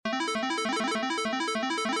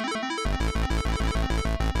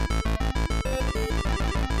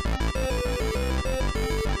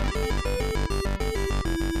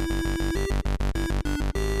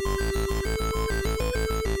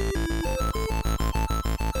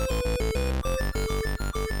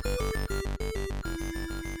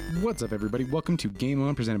What's up, everybody? Welcome to Game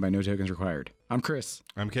On, presented by No Tokens Required. I'm Chris.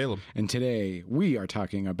 I'm Caleb. And today we are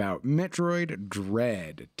talking about Metroid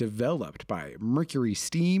Dread, developed by Mercury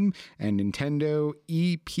Steam and Nintendo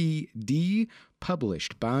EPD,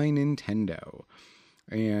 published by Nintendo.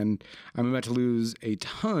 And I'm about to lose a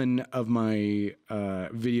ton of my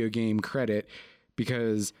video game credit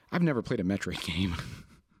because I've never played a Metroid game.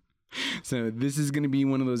 So this is going to be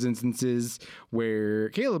one of those instances where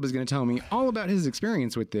Caleb is going to tell me all about his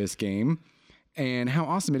experience with this game and how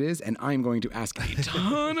awesome it is, and I'm going to ask a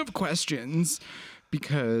ton of questions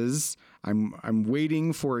because I'm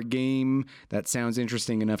waiting for a game that sounds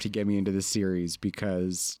interesting enough to get me into this series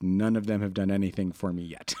because none of them have done anything for me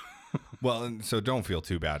yet. Well, and so don't feel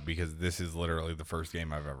too bad because this is literally the first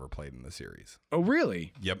game I've ever played in the series. Oh,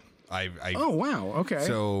 really? Yep. Oh, wow. Okay.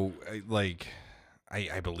 So,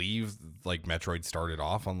 I believe like Metroid started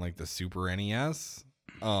off on like the Super NES,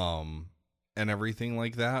 and everything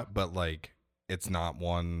like that, but like it's not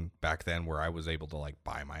one back then where I was able to like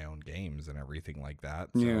buy my own games and everything like that.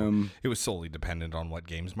 So Yeah. it was solely dependent on what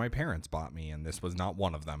games my parents bought me, and this was not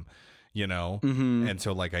one of them, you know? Mm-hmm. And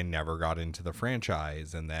so like I never got into the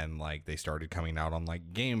franchise, and then like they started coming out on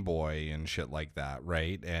like Game Boy and shit like that,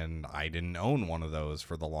 right? And I didn't own one of those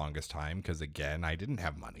for the longest time because again, I didn't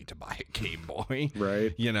have money to buy a Game Boy.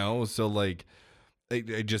 Right. You know, so like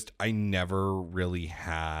I never really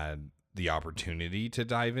had the opportunity to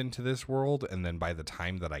dive into this world, and then by the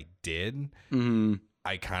time that I did, Mm-hmm.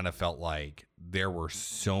 I kind of felt like there were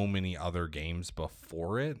so many other games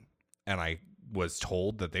before it, and I was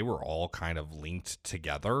told that they were all kind of linked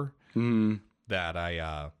together, Mm-hmm. that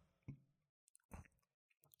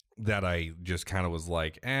I just kind of was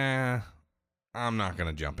like, I'm not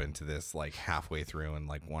gonna jump into this like halfway through and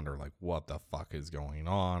like wonder like what the fuck is going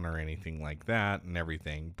on or anything like that and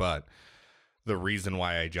everything. But the reason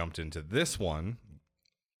why I jumped into this one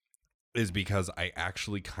is because I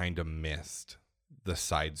actually kind of missed the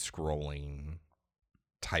side scrolling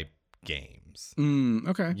type games,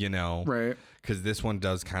 Okay. you know, Right. because this one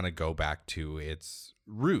does kind of go back to its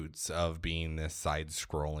roots of being this side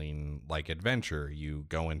scrolling like adventure. You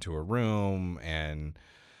go into a room and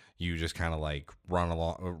you just kind of like run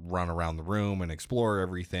around the room and explore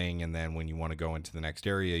everything, and then when you want to go into the next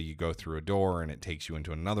area, you go through a door and it takes you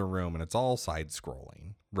into another room, and it's all side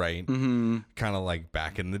scrolling, right? Mm-hmm. Kind of like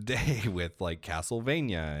back in the day with like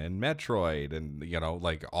Castlevania and Metroid, and you know,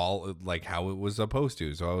 like all like how it was supposed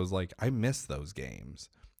to. So I was like, I miss those games.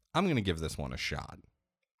 I'm gonna give this one a shot.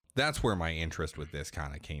 That's where my interest with this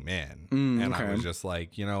kind of came in. And I was just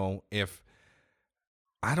like, you know, if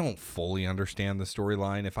I don't fully understand the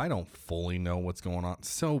storyline, if I don't fully know what's going on,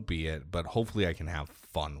 so be it. But hopefully I can have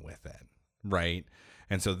fun with it, right?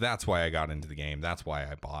 And so that's why I got into the game. That's why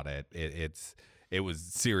I bought it. It was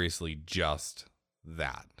seriously just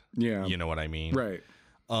that. Yeah. You know what I mean? Right.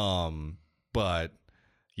 But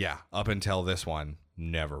yeah, up until this one,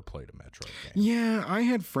 never played a Metroid game. Yeah, I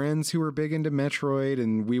had friends who were big into Metroid,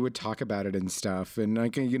 and we would talk about it and stuff. And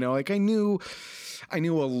like, you know, like I knew a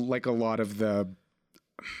lot of the,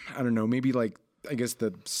 I don't know, maybe like, I guess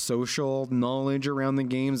the social knowledge around the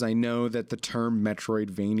games. I know that the term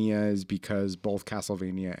Metroidvania is because both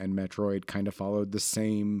Castlevania and Metroid kind of followed the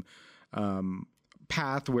same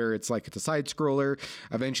path, where it's like it's a side scroller.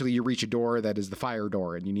 Eventually you reach a door that is the fire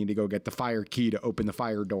door, and you need to go get the fire key to open the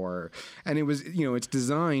fire door. And it was, you know, it's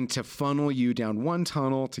designed to funnel you down one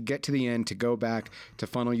tunnel to get to the end, to go back, to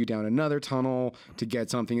funnel you down another tunnel to get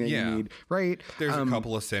something that you need, right? There's a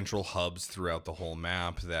couple of central hubs throughout the whole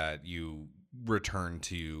map that you return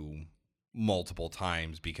to multiple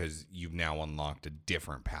times because you've now unlocked a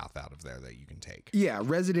different path out of there that you can take. Yeah,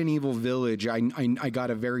 Resident Evil Village, I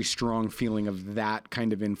got a very strong feeling of that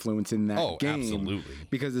kind of influence in that game. Absolutely.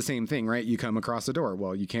 Because the same thing, right? You come across a door.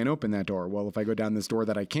 Well, you can't open that door. Well, if I go down this door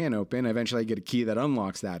that I can open, eventually I get a key that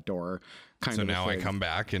unlocks that door. So now I come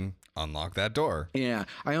back and unlock that door. Yeah.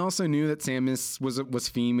 I also knew that Samus was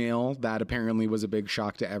female. That apparently was a big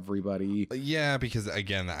shock to everybody. Yeah, because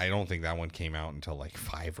again, I don't think that one came out until like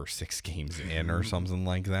 5 or 6 games in or something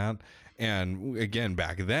like that. And again,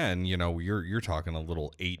 back then, you know, you're talking a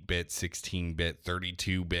little 8-bit, 16-bit,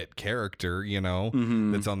 32-bit character, you know,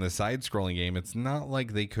 that's on the side-scrolling game. It's not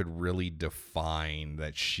like they could really define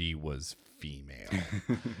that she was female.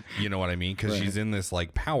 You know what I mean? Because she's in this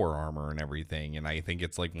like power armor and everything, and I think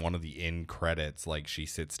it's like one of the end credits, like she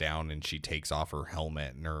sits down and she takes off her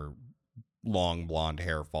helmet and her long blonde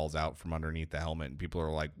hair falls out from underneath the helmet, and people are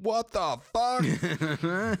like, what the fuck?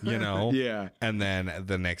 You know? Yeah. And then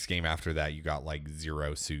the next game after that, you got like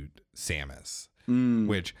Zero Suit Samus.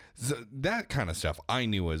 which that kind of stuff I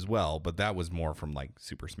knew as well, but that was more from like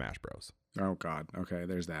Super Smash Bros. Oh God. Okay,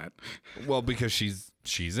 there's that. Well, because she's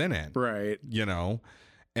in it, Right. you know,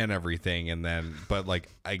 and everything, and then but like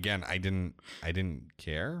again, I didn't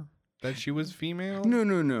care that she was female.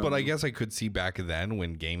 No. But I guess I could see back then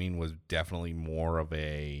when gaming was definitely more of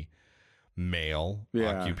a male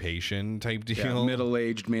occupation type deal. Yeah,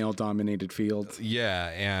 middle-aged male-dominated fields. Yeah,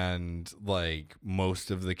 and like most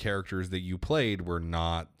of the characters that you played were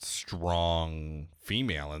not strong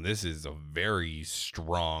female, and this is a very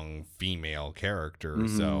strong female character.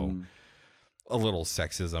 So a little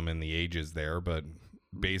sexism in the ages there, but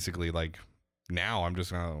basically like now I'm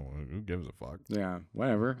just who gives a fuck? Yeah,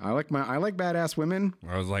 whatever. I like badass women.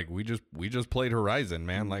 I was like, we just played Horizon,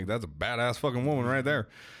 man. Like that's a badass fucking woman right there.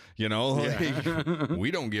 You know, like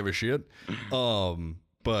we don't give a shit.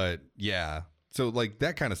 But yeah, so like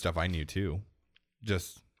that kind of stuff I knew too.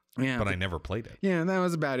 Just but I never played it. Yeah, that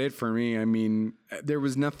was about it for me. I mean, there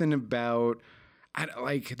was nothing about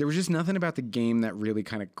there was just nothing about the game that really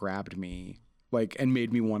kind of grabbed me, like, and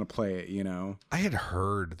made me want to play it, you know? I had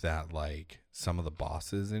heard that like some of the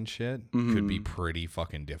bosses and shit could be pretty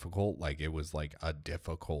fucking difficult. Like it was like a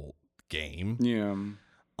difficult game. Yeah.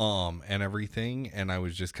 And everything. And I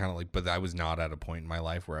was just kind of like, but I was not at a point in my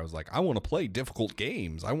life where I was like, I want to play difficult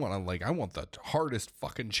games. I want the hardest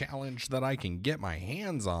fucking challenge that I can get my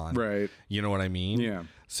hands on. Right. You know what I mean? Yeah.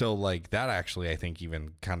 So like that actually, I think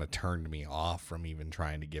even kind of turned me off from even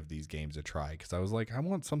trying to give these games a try. Cause I was like, I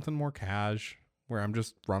want something more cash where I'm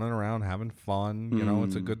just running around having fun. You know,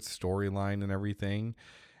 it's a good storyline and everything.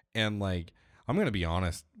 And like, I'm going to be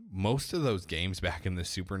honest, most of those games back in the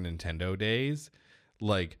Super Nintendo days,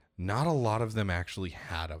 like not a lot of them actually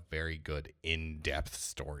had a very good in-depth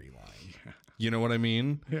storyline. You know what I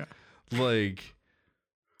mean? Yeah. Like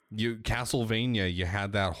Castlevania, you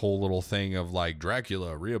had that whole little thing of like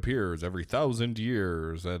Dracula reappears every 1,000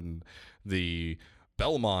 years and the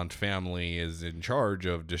Belmont family is in charge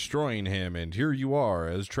of destroying him, and here you are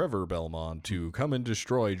as Trevor Belmont to come and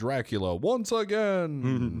destroy Dracula once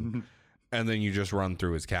again. And then you just run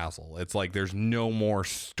through his castle. It's like there's no more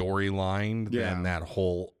storyline than that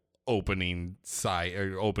whole opening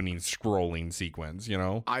scrolling sequence, you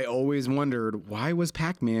know? I always wondered, why was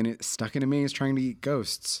Pac-Man stuck in a maze trying to eat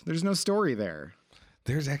ghosts? There's no story there.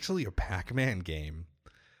 There's actually a Pac-Man game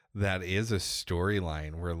that is a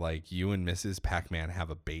storyline where like you and Mrs. Pac-Man have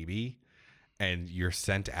a baby and you're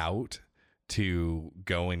sent out to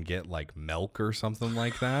go and get like milk or something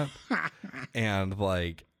like that. And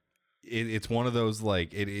like it's one of those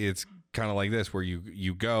like it's kind of like this where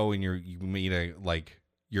you go and you meet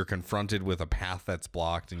you're confronted with a path that's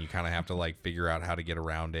blocked and you kind of have to like figure out how to get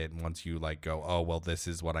around it. And once you like go, oh well, this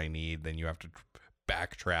is what I need, then you have to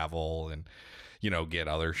back travel and you know get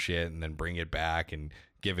other shit and then bring it back and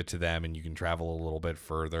give it to them, and you can travel a little bit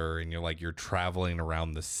further, and you're traveling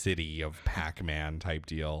around the city of Pac-Man type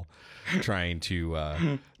deal, trying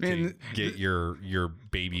to get your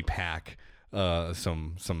baby Pac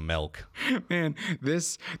some milk. Man,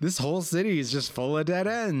 this whole city is just full of dead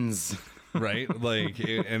ends. Right? Like,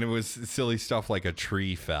 and it was silly stuff like a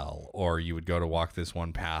tree fell, or you would go to walk this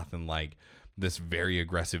one path and like this very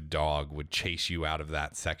aggressive dog would chase you out of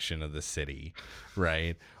that section of the city,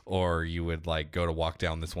 right? Or you would like go to walk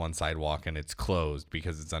down this one sidewalk and it's closed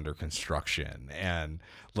because it's under construction. And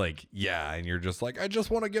like, yeah, and you're just like, I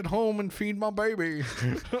just want to get home and feed my baby.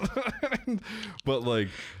 But like,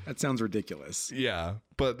 that sounds ridiculous. Yeah,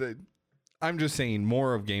 but I'm just saying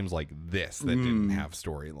more of games like this that didn't have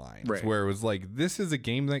storylines, right. Where it was like, this is a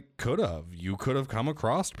game that you could have come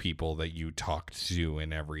across people that you talked to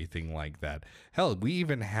and everything like that. Hell, we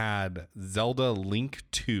even had Zelda Link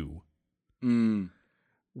 2.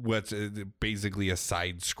 What's basically a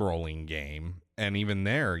side-scrolling game. And even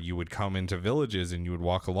there, you would come into villages and you would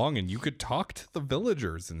walk along and you could talk to the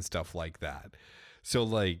villagers and stuff like that. So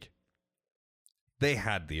like, they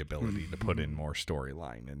had the ability to put in more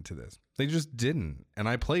storyline into this. They just didn't. And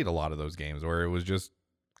I played a lot of those games where it was just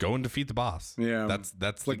go and defeat the boss. Yeah.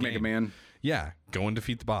 That's like Mega Man. Yeah. Go and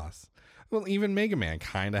defeat the boss. Well, even Mega Man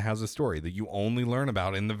kind of has a story that you only learn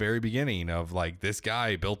about in the very beginning of like, this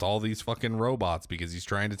guy built all these fucking robots because he's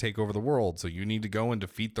trying to take over the world. So you need to go and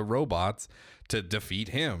defeat the robots to defeat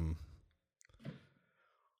him.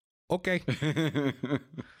 Okay.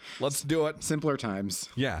 Let's do it. Simpler times.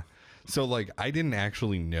 Yeah. So, like, I didn't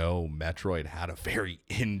actually know Metroid had a very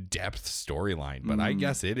in-depth storyline, but I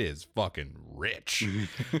guess it is fucking rich.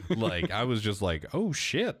 Like, I was just like, oh,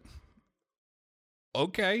 shit.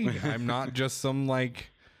 Okay. I'm not just some,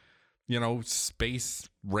 like, you know, space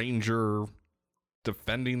ranger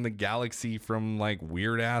defending the galaxy from like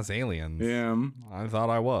weird ass aliens. Yeah. I thought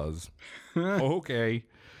I was. Okay.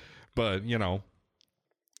 But, you know,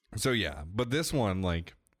 so yeah, but this one,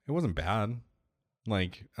 like, it wasn't bad.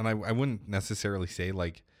 Like, and I wouldn't necessarily say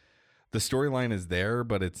like the storyline is there,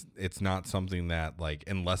 but it's not something that, like,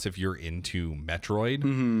 unless if you're into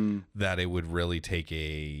Metroid, that it would really take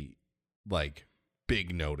a like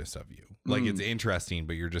big notice of you. Like, it's interesting,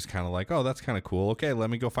 but you're just kind of like, oh, that's kind of cool. Okay,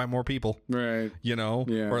 let me go find more people. Right. You know?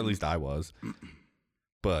 Yeah. Or at least I was.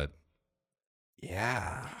 But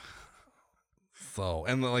yeah. So,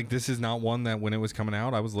 and like, this is not one that when it was coming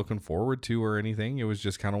out, I was looking forward to or anything. It was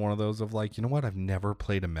just kind of one of those of like, you know what? I've never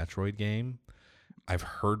played a Metroid game. I've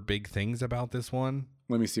heard big things about this one.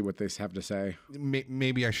 Let me see what they have to say.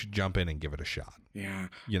 Maybe I should jump in and give it a shot. Yeah.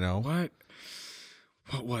 You know? What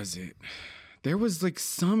was it? There was like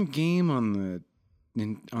some game on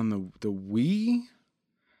the Wii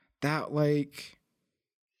that like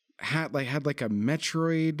had like a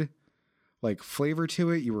Metroid like flavor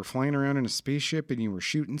to it. You were flying around in a spaceship and you were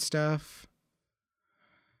shooting stuff.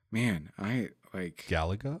 Man, I like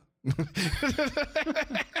Galaga?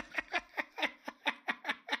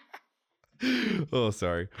 Oh,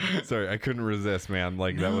 sorry. I couldn't resist, man.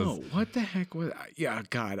 Like, that was what the heck was? Yeah,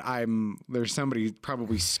 God, there's somebody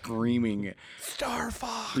probably screaming Star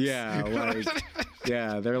Fox. Yeah, like,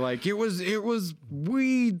 yeah, they're like it was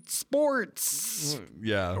Wii Sports,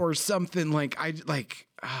 yeah, or something like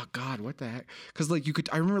oh God, what the heck? Because like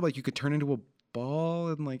I remember like you could turn into a ball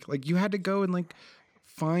and like you had to go and like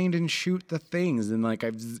find and shoot the things and like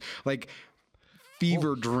I've like.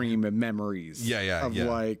 Fever dream memories. Yeah. Of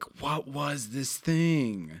like, what was this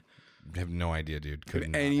thing? I have no idea, dude.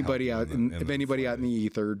 If anybody out in the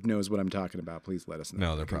ether knows what I'm talking about, please let us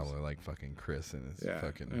know. No, they're probably like fucking Chris and his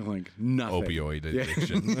fucking like nothing. Opioid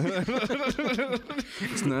addiction.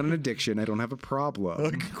 It's not an addiction. I don't have a problem.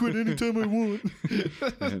 I can quit anytime I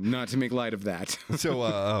want. Not to make light of that. So,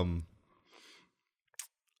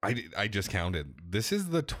 I just counted. This is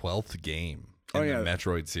the 12th game. In the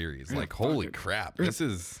Metroid series. Like, holy crap.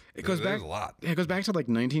 It goes back a lot. Yeah, it goes back to like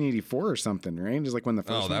 1984 or something, right? Just like when the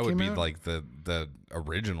first one came out. Oh, that would be like the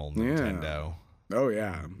original Nintendo. Oh,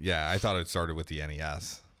 yeah. Yeah, I thought it started with the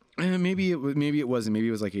NES. Maybe it wasn't. Maybe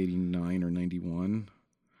it was like 89 or 91.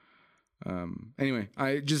 Anyway,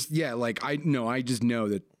 I just know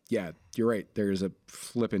that, yeah, you're right. There's a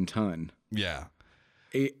flipping ton. Yeah.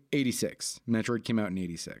 86. Metroid came out in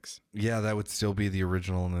 86. Yeah, that would still be the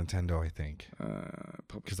original Nintendo, I think.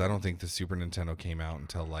 Because I don't think the Super Nintendo came out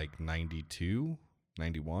until like 92,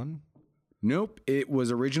 91. Nope. It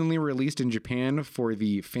was originally released in Japan for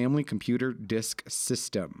the Family Computer Disk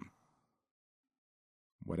System.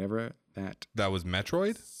 Whatever that. That was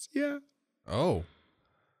Metroid? Yeah. Oh.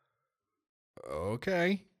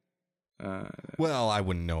 Okay. Well, I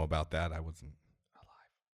wouldn't know about that. I wasn't.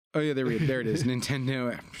 Oh, yeah, there it is.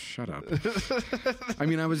 Nintendo. Shut up. I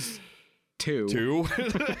mean, I was 2. 2?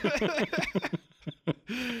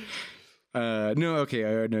 No,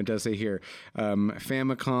 okay. No, it does say here.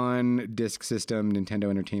 Famicom, Disk System, Nintendo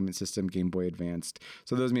Entertainment System, Game Boy Advanced.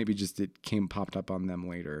 So those maybe just popped up on them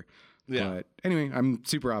later. Yeah. But anyway, I'm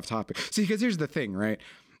super off topic. See, because here's the thing, right?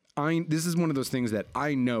 This is one of those things that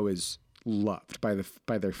I know is loved by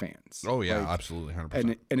their fans. Oh, yeah, absolutely.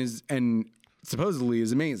 100%. And supposedly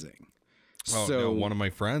is amazing. Oh, so no, one of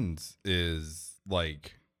my friends is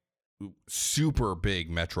like super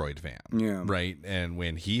big Metroid fan. Yeah. Right. And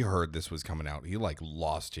when he heard this was coming out, he like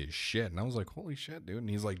lost his shit. And I was like, holy shit, dude. And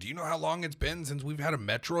he's like, do you know how long it's been since we've had a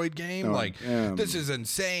Metroid game? This is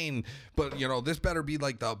insane. But, you know, this better be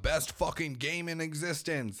like the best fucking game in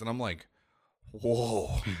existence. And I'm like,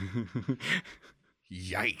 whoa.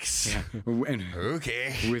 Yikes. Yeah. And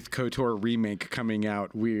okay. With KOTOR remake coming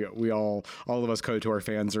out, we all of us KOTOR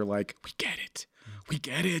fans are like, we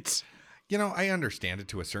get it. You know, I understand it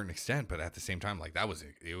to a certain extent, but at the same time, like,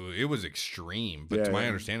 it was extreme. But to my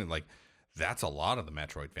understanding, like, that's a lot of the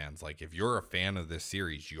Metroid fans. Like, if you're a fan of this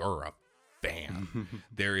series, you're a fan.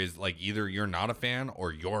 There is like either you're not a fan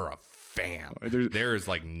or you're a fan. There's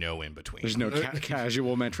like no in between. There's no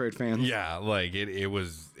casual Metroid fans. Yeah, like it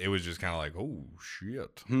was just kind of like, oh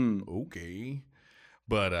shit, okay,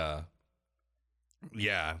 but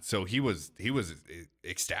yeah. So he was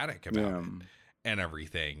ecstatic about it and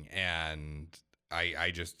everything, and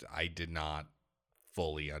I did not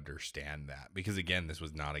fully understand that, because again, this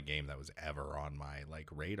was not a game that was ever on my like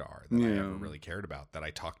radar that I ever really cared about, that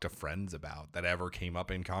I talked to friends about, that ever came up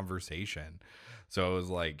in conversation. So it was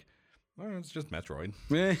like, oh, it's just Metroid.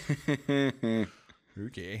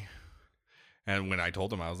 Okay. And when I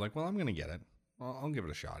told him, I was like, well, I'm gonna get it. I'll give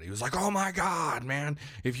it a shot. He was like, oh my God, man,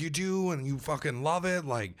 if you do and you fucking love it,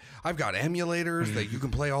 like I've got emulators that you can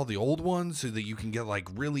play all the old ones so that you can get like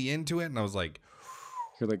really into it. And I was like,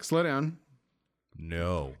 you're like, slow down.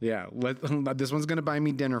 No. Yeah, this one's gonna buy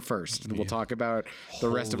me dinner first. We'll talk about the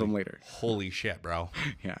rest of them later. Holy shit, bro.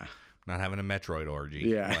 Yeah. Not having a Metroid orgy.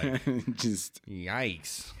 Yeah. Like, just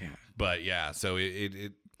yikes. Yeah. But yeah, so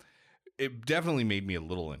it definitely made me a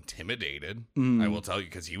little intimidated. I will tell you,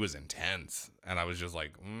 because he was intense, and I was just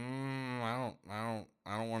like, I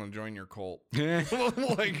don't want to join your cult.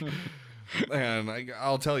 Like, and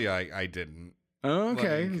I'll tell you, I didn't. Oh,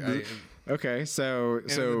 okay. Like, okay. So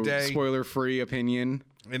spoiler free opinion.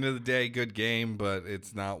 End of the day, good game, but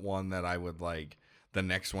it's not one that I would like. The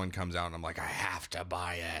next one comes out, and I'm like, I have to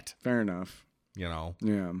buy it. Fair enough. You know.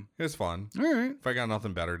 Yeah. It's fun. All right. If I got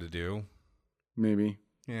nothing better to do, maybe.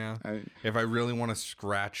 Yeah. If I really want to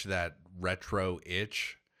scratch that retro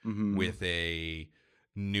itch with a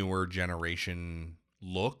newer generation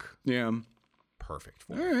look, yeah, perfect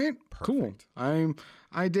for all right, perfect. Cool.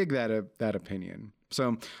 I dig that opinion.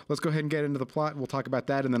 So let's go ahead and get into the plot. We'll talk about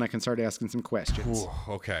that, and then I can start asking some questions.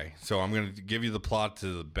 Ooh, okay. So I'm going to give you the plot to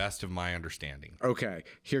the best of my understanding. Okay.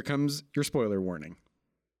 Here comes your spoiler warning.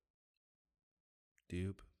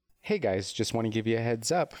 Dupe. Hey guys, just want to give you a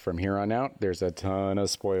heads up. From here on out, there's a ton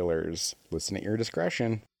of spoilers. Listen at your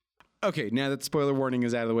discretion. Okay, now that spoiler warning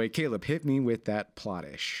is out of the way, Caleb, hit me with that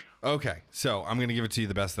plot-ish. Okay, so I'm going to give it to you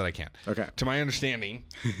the best that I can. Okay. To my understanding,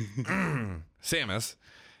 Samus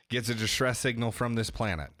gets a distress signal from this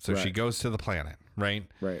planet. So she goes to the planet, right?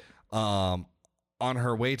 Right. On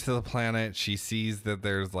her way to the planet, she sees that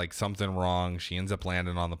there's like something wrong. She ends up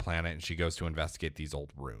landing on the planet, and she goes to investigate these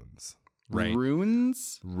old ruins. Right.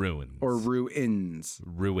 Ruins? Ruins. Or ruins?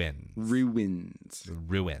 Ruins. Ruins.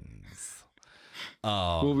 Ruins.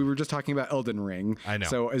 Well, we were just talking about Elden Ring. I know.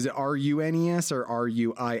 So is it RUNES or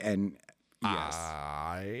RUINES?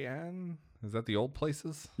 I-N? Is that the old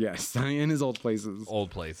places? Yes. IN is old places. Old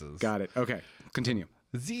places. Got it. Okay. Continue.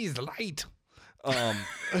 Z's light.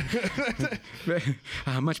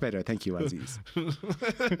 Much better. Thank you, Aziz.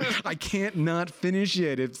 I can't not finish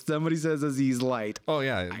it if somebody says Aziz light. Oh,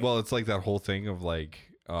 yeah. Well, it's like that whole thing of like,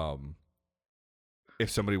 if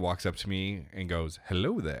somebody walks up to me and goes,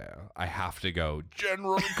 hello there, I have to go,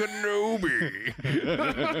 General Kenobi.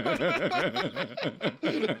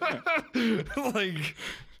 Like,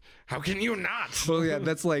 how can you not? Well, yeah,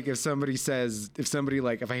 that's like if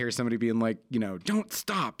I hear somebody being like, don't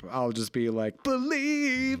stop, I'll just be like,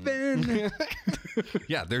 believe in.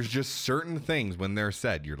 Yeah, there's just certain things when they're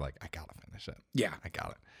said, you're like, I gotta finish it. Yeah. I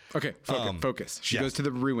got it. Okay, focus. She goes to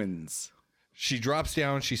the ruins. She drops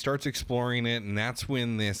down, she starts exploring it, and that's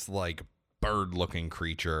when this like bird-looking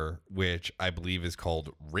creature, which I believe is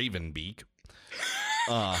called Ravenbeak.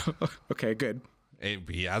 Okay, good.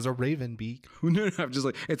 He has a raven beak. No, I'm just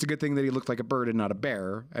like, it's a good thing that he looked like a bird and not a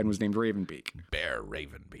bear and was named Ravenbeak. Bear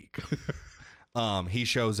Ravenbeak. He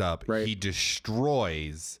shows up. Right. He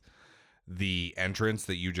destroys the entrance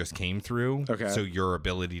that you just came through. Okay. So your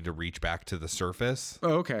ability to reach back to the surface.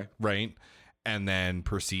 Oh, okay. Right. And then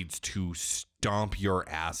proceeds to stomp your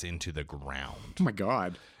ass into the ground. Oh my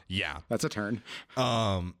God. Yeah. That's a turn.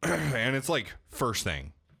 And it's like first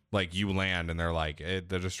thing. Like you land and they're like,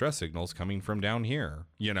 the distress signal's coming from down here,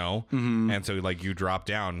 And so like you drop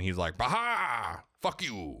down and he's like, Baha, fuck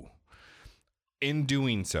you. In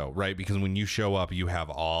doing so, right? Because when you show up, you have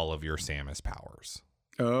all of your Samus powers.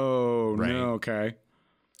 Oh, right? No. Okay.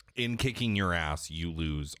 In kicking your ass, you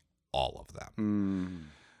lose all of them.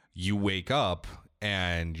 You wake up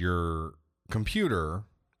and your computer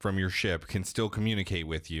from your ship can still communicate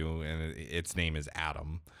with you. And its name is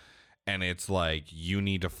Adam. And it's like, you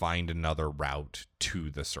need to find another route to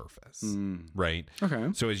the surface, right? Okay.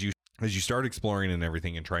 So as you start exploring and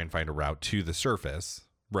everything and try and find a route to the surface,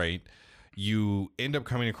 right, you end up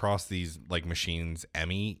coming across these like machines,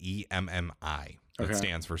 EMMI. That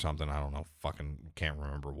stands for something. I don't know. Fucking can't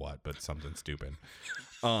remember what, but something stupid.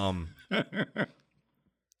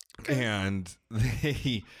 And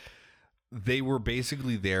they were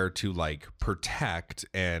basically there to like protect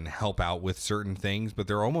and help out with certain things, but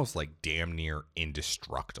they're almost like damn near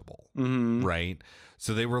indestructible, right?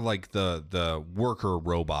 So they were like the worker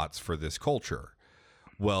robots for this culture.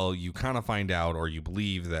 Well, you kind of find out, or you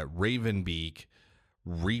believe, that Ravenbeak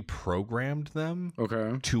reprogrammed them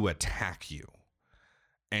to attack you,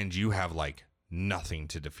 and you have like nothing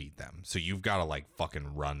to defeat them. So you've got to like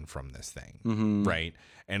fucking run from this thing, right?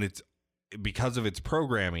 And it's because of its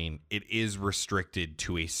programming, it is restricted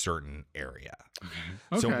to a certain area.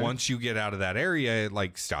 Okay. So once you get out of that area, it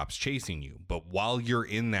like stops chasing you. But while you're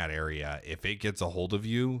in that area, if it gets a hold of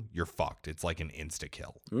you, you're fucked. It's like an insta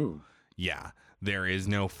kill. Ooh. Yeah. There is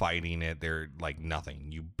no fighting it. They're like nothing.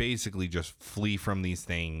 You basically just flee from these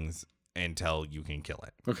things until you can kill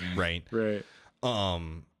it. Okay. Right. Right.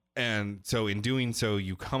 And so in doing so,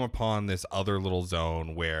 you come upon this other little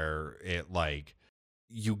zone where it like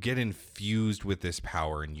you get infused with this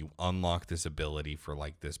power and you unlock this ability for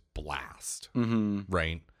like this blast. Mm-hmm.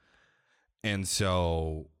 Right. And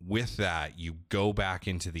so with that, you go back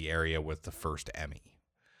into the area with the first Emmy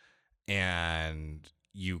and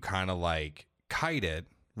you kind of like kite it.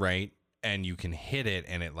 Right. And you can hit it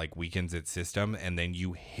and it like weakens its system. And then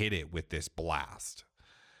you hit it with this blast,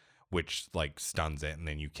 which like stuns it and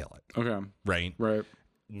then you kill it. Okay. Right. Right.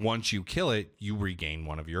 Once you kill it, you regain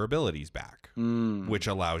one of your abilities back, which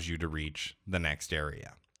allows you to reach the next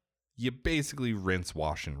area. You basically rinse,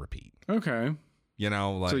 wash, and repeat. Okay. You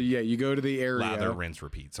know, like So yeah, you go to the area. lather, rinse,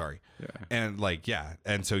 repeat. Sorry. Yeah. And like, yeah.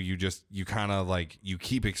 And so you kind of like, you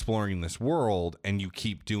keep exploring this world and you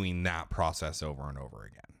keep doing that process over and over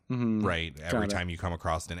again. Mm-hmm. Right. Every time you come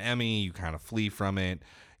across an Emmy, you kind of flee from it.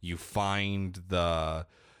 You find the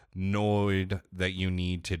Noid that you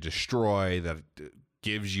need to destroy that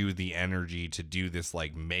gives you the energy to do this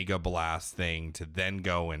like mega blast thing to then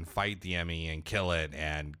go and fight the Emmy and kill it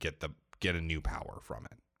and get a new power from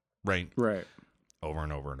it. Right. Right. Over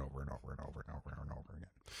and over and over and over and over and over and over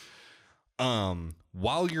again.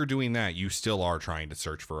 While you're doing that, you still are trying to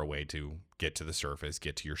search for a way to get to the surface,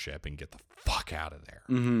 get to your ship, and get the fuck out of there.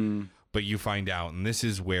 Mm-hmm. But you find out, and this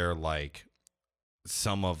is where like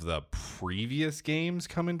some of the previous games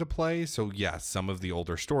come into play. So yes, some of the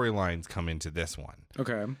older storylines come into this one.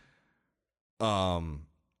 Okay.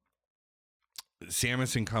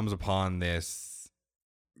 Samuelson comes upon this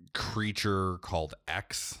creature called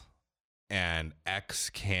X, and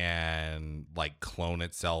X can like clone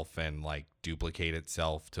itself and like duplicate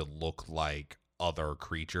itself to look like other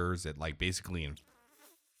creatures. It like basically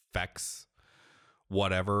infects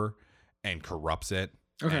whatever and corrupts it.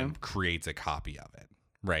 Okay. And creates a copy of it,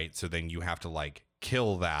 right? So then you have to like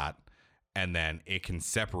kill that, and then it can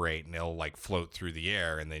separate and it'll like float through the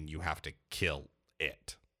air, and then you have to kill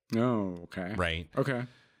it, Oh, okay. right? Okay.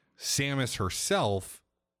 Samus herself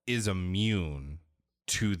is immune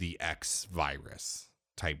to the X virus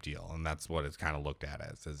type deal, and that's what it's kind of looked at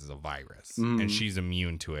as a virus, and she's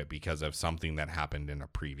immune to it because of something that happened in a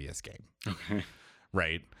previous game, Okay.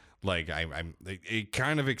 right? Like it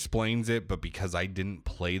kind of explains it, but because I didn't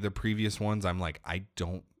play the previous ones, I'm like, I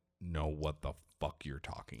don't know what the fuck you're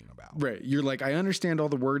talking about. Right. You're like, I understand all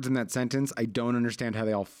the words in that sentence. I don't understand how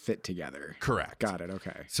they all fit together. Correct. Got it.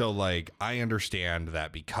 Okay. So like, I understand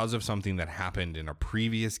that because of something that happened in a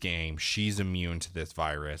previous game, she's immune to this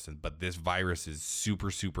virus, but this virus is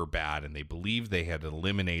super, super bad, and they believe they had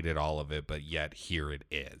eliminated all of it, but yet here it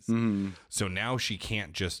is. Mm-hmm. So now she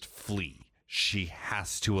can't just flee. She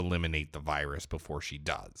has to eliminate the virus before she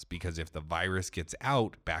does, because if the virus gets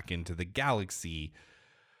out back into the galaxy,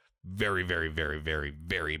 very, very, very, very,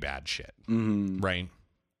 very bad shit. Mm-hmm. Right.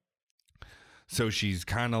 So she's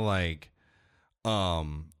kind of like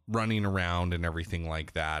running around and everything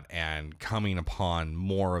like that, and coming upon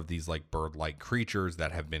more of these like bird-like creatures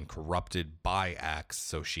that have been corrupted by X.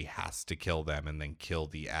 So she has to kill them and then kill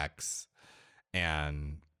the X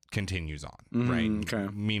and continues on, right?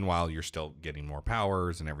 Okay. Meanwhile, you're still getting more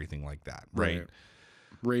powers and everything like that, right?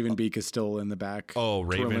 Ravenbeak is still in the back. Oh,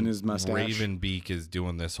 twirling his mustache. Ravenbeak is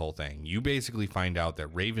doing this whole thing. You basically find out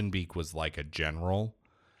that Ravenbeak was like a general,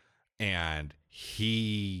 and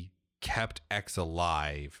he kept X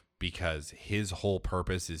alive because his whole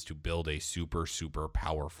purpose is to build a super, super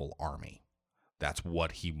powerful army. That's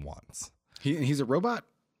what he wants. He's a robot?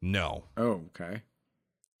 No. Oh, okay.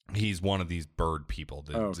 He's one of these bird people,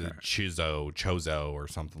 the Okay. Chozo or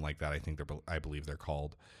something like that. I believe they're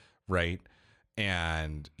called, right?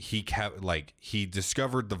 And he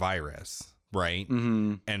discovered the virus, right?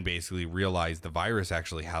 Mm-hmm. And basically realized the virus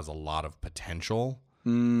actually has a lot of potential.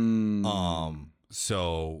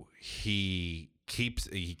 So he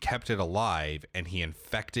kept it alive, and he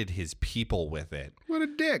infected his people with it. What a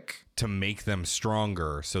dick. To make them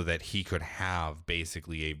stronger so that he could have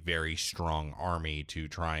basically a very strong army to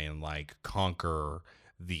try and like conquer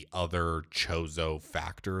the other Chozo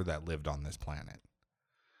factor that lived on this planet.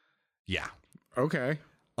 Yeah. Okay.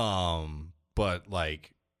 But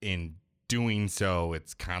like in doing so,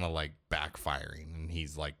 it's kind of like backfiring, and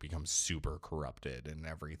he's like becomes super corrupted and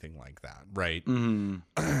everything like that, right?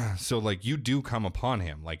 Mm-hmm. So like you do come upon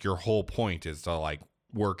him, like your whole point is to like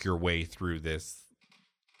work your way through this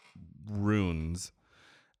runes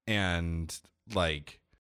and like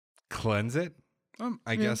cleanse it.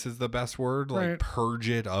 I guess is the best word. Like purge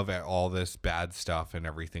it of all this bad stuff and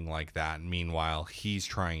everything like that. And meanwhile, he's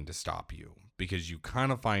trying to stop you because you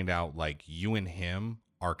kind of find out like you and him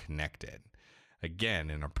are connected.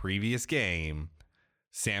 Again, in a previous game,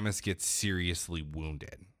 Samus gets seriously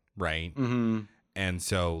wounded, right? Mm-hmm. And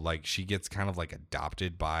so like she gets kind of like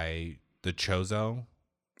adopted by the Chozo.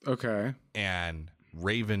 Okay. And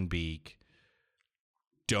Ravenbeak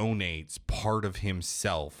donates part of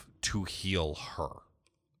himself to heal her.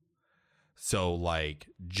 So like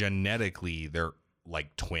genetically they're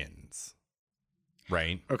like twins,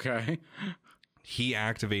 right? Okay. He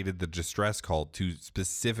activated the distress call to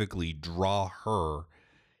specifically draw her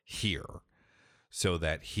here so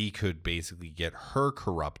that he could basically get her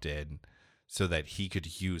corrupted so that he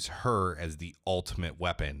could use her as the ultimate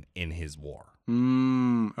weapon in his war.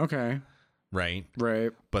 Okay. Right?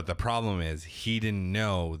 Right. But the problem is he didn't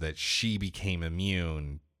know that she became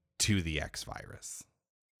immune to the X virus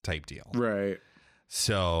type deal. Right.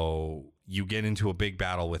 So you get into a big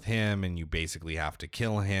battle with him and you basically have to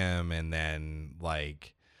kill him. And then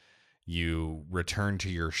like you return to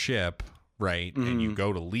your ship, right? Mm-hmm. And you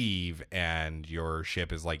go to leave and your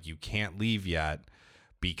ship is like, you can't leave yet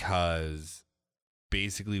because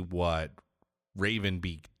basically what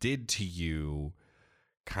Ravenbeak did to you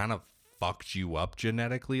kind of fucked you up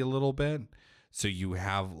genetically a little bit. So you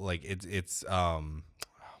have like it's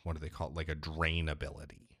what do they call it? Like a drain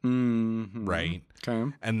ability. Mm-hmm. Right?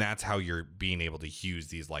 Okay. And that's how you're being able to use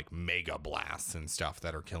these like mega blasts and stuff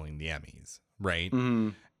that are killing the Emmys, right? Mm-hmm.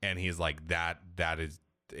 And he's like that is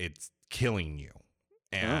it's killing you.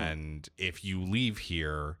 And if you leave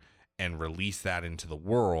here and release that into the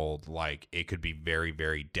world, like it could be very,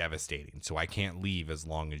 very devastating. So I can't leave as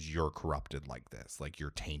long as you're corrupted like this, like you're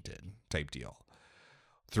tainted type deal.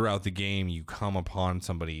 Throughout the game, you come upon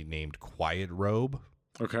somebody named Quiet Robe.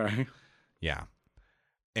 Okay. Yeah.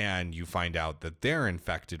 And you find out that they're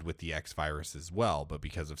infected with the X virus as well. But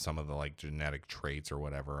because of some of the like genetic traits or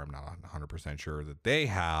whatever, I'm not 100% sure that they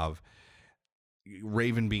have,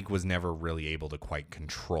 Ravenbeak was never really able to quite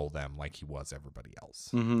control them like he was everybody else.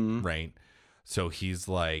 Mm-hmm. Right. So he's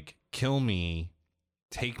like, kill me,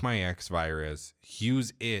 take my X virus,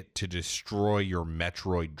 use it to destroy your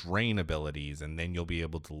Metroid drain abilities, and then you'll be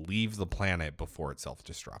able to leave the planet before it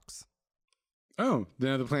self-destructs. Oh,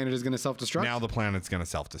 now the planet is going to self-destruct? Now the planet's going to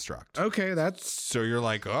self-destruct. Okay, that's... So you're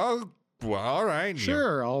like, oh, well, all right.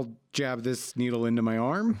 Sure, I'll jab this needle into my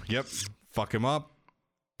arm. Yep. Fuck him up.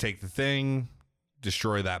 Take the thing.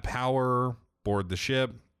 Destroy that power. Board the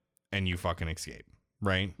ship. And you fucking escape.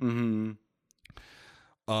 Right? Mm-hmm.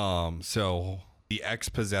 So the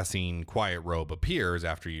X-possessing Quiet Robe appears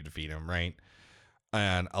after you defeat him, right?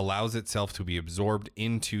 And allows itself to be absorbed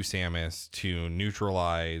into Samus to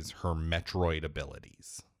neutralize her Metroid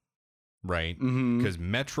abilities, right? Because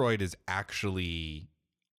Metroid is actually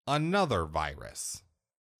another virus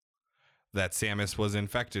that Samus was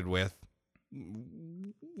infected with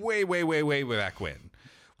way back when,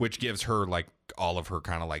 which gives her like all of her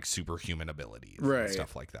kind of like superhuman abilities and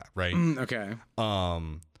stuff like that, right? Okay.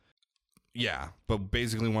 Yeah, but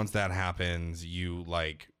basically once that happens, you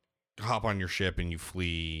like hop on your ship and you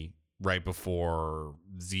flee right before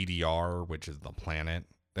ZDR, which is the planet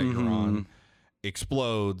that you're on,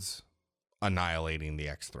 explodes, annihilating the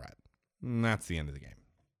X threat. And that's the end of the game.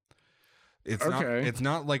 It's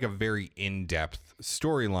not like a very in-depth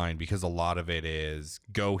storyline because a lot of it is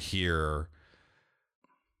go here,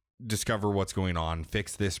 discover what's going on,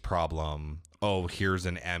 fix this problem. Oh, here's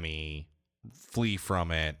an Emmy, flee from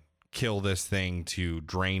it, kill this thing to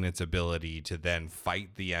drain its ability to then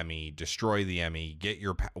fight the Emmy, destroy the Emmy, get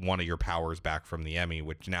your one of your powers back from the Emmy,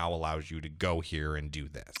 which now allows you to go here and do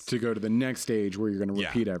this. To go to the next stage where you're going to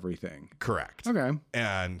repeat everything. Correct. Okay.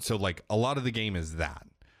 And so like a lot of the game is that.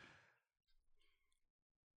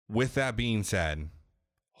 With that being said,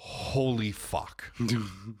 holy fuck.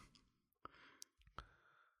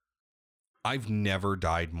 I've never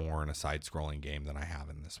died more in a side-scrolling game than I have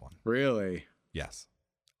in this one. Really? Yes.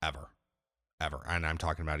 Ever. And I'm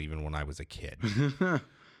talking about even when I was a kid.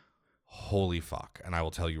 Holy fuck. And I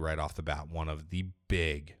will tell you right off the bat, one of the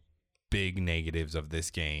big negatives of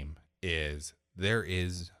this game is there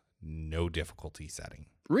is no difficulty setting.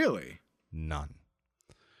 Really? None.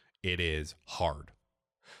 It is hard.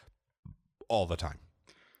 All the time.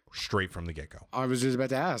 Straight from the get-go. I was just about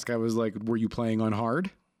to ask. I was like, were you playing on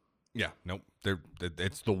hard? Yeah. Nope.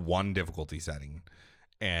 It's the one difficulty setting.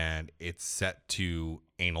 And it's set to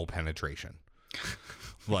anal penetration.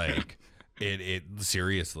 Like, It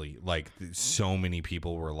seriously, like, so many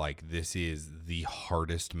people were like, this is the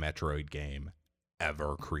hardest Metroid game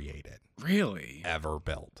ever created, Really? ever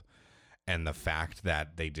built. And the fact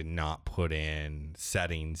that they did not put in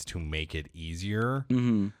settings to make it easier,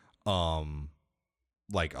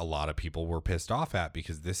 like, a lot of people were pissed off at,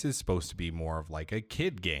 because this is supposed to be more of like a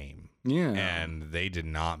kid game. Yeah. And they did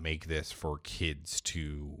not make this for kids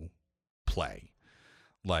to play.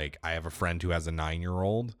 Like, I have a friend who has a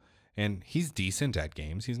 9-year-old, and he's decent at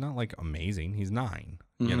games. He's not like amazing. He's 9,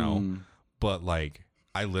 you know, but like,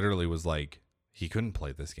 I literally was like, he couldn't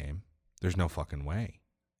play this game. There's no fucking way.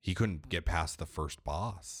 He couldn't get past the first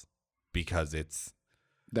boss because it's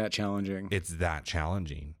that challenging. It's that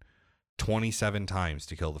challenging. 27 times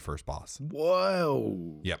to kill the first boss.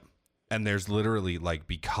 Whoa. Yep. And there's literally, like,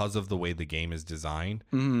 because of the way the game is designed,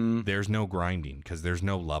 there's no grinding because there's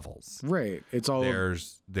no levels. Right. It's all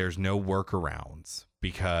there's no workarounds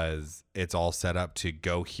because it's all set up to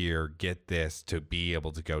go here, get this to be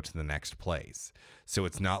able to go to the next place. So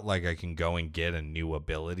it's not like I can go and get a new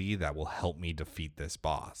ability that will help me defeat this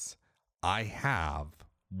boss. I have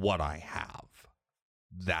what I have.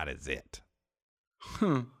 That is it.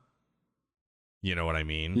 Huh. You know what I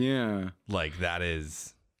mean? Yeah. Like, that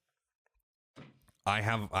is...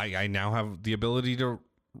 I now have the ability to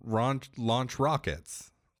launch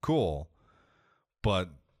rockets. Cool. But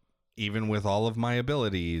even with all of my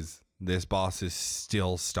abilities, this boss is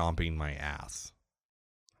still stomping my ass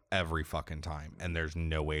every fucking time, and there's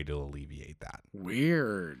no way to alleviate that.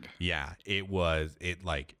 Weird. Yeah, it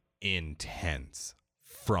like intense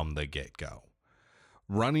from the get-go.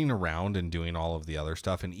 Running around and doing all of the other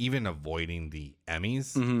stuff and even avoiding the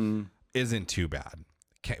Emmys isn't too bad.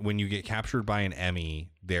 When you get captured by an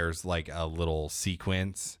Emmy, there's like a little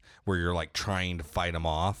sequence where you're like trying to fight them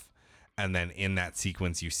off. And then in that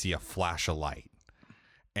sequence, you see a flash of light.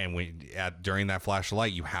 And during that flash of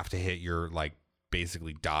light, you have to hit your like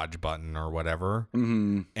basically dodge button or whatever.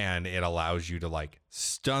 And it allows you to like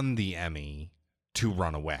stun the Emmy to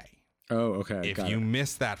run away. Oh, okay. If you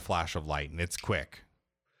miss that flash of light, and it's quick,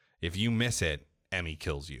 if you miss it, Emmy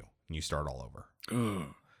kills you and you start all over.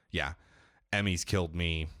 Ugh. Yeah. Emmy's killed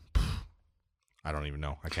me. I don't even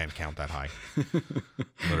know. I can't count that high.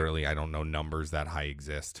 Literally, I don't know numbers that high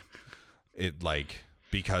exist. It like,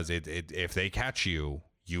 because it if they catch you,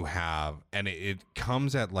 you have, and it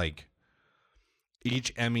comes at like,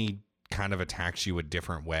 each Emmy kind of attacks you a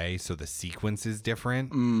different way, so the sequence is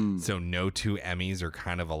different. So no two Emmys are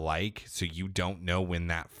kind of alike, so you don't know when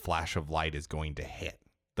that flash of light is going to hit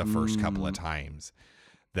the first couple of times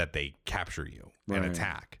that they capture you and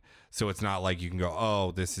attack. So it's not like you can go,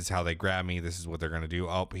 oh, this is how they grab me. This is what they're going to do.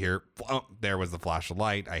 Oh, here, there was the flash of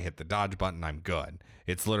light. I hit the dodge button. I'm good.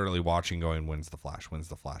 It's literally watching going, when's the flash? When's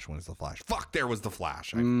the flash? When's the flash? Fuck, there was the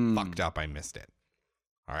flash. I fucked up. I missed it.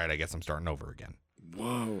 All right, I guess I'm starting over again.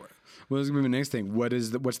 Whoa. Well, this is going to be the next thing.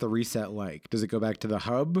 What's the reset like? Does it go back to the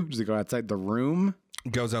hub? Does it go outside the room?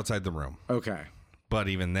 It goes outside the room. Okay. But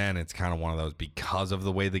even then, it's kind of one of those, because of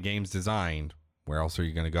the way the game's designed, where else are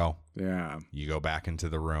you going to go? Yeah. You go back into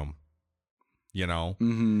the room. You know,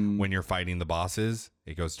 when you're fighting the bosses,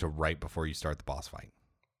 it goes to right before you start the boss fight.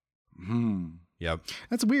 Yep.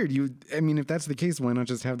 That's weird. I mean, if that's the case, why not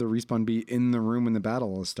just have the respawn be in the room when the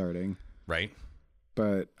battle is starting? Right.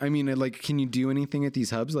 But I mean, like, can you do anything at these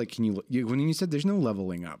hubs? Like, can you when you said there's no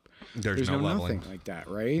leveling up, there's no leveling. Nothing like that,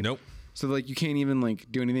 right? Nope. So like, you can't even like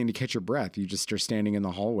do anything to catch your breath. You just are standing in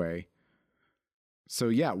the hallway. So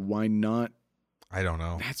yeah, why not? I don't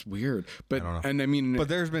know. That's weird. But, I don't know. And I mean, but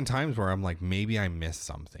there's been times where I'm like, maybe I missed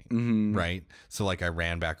something. Right. So like, I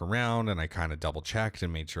ran back around and I kind of double checked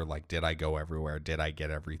and made sure, like, did I go everywhere? Did I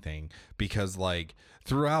get everything? Because like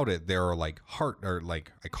throughout it, there are like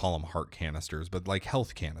I call them heart canisters, but like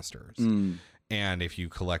health canisters. And if you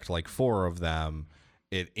collect like 4 of them,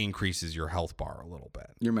 it increases your health bar a little bit.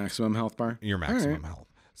 Your maximum health bar? Your maximum health.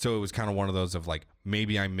 So it was kind of one of those of like,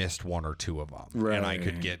 maybe I missed 1 or 2 of them and I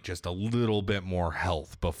could get just a little bit more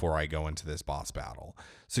health before I go into this boss battle.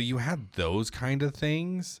 So you had those kind of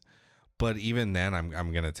things. But even then, I'm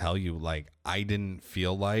going to tell you, like, I didn't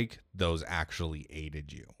feel like those actually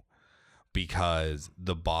aided you, because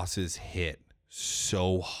the bosses hit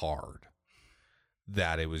so hard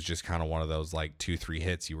that it was just kind of one of those, like, 2-3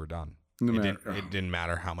 hits, you were done. It didn't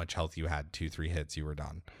matter how much health you had. 2-3 hits, you were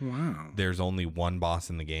done. Wow. There's only one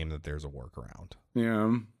boss in the game that there's a workaround.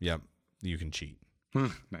 Yeah. Yep. You can cheat.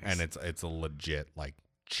 Nice. And it's a legit like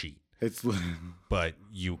cheat. It's but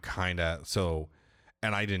you kind of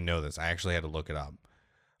and I didn't know this. I actually had to look it up.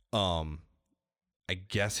 I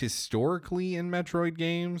guess historically in Metroid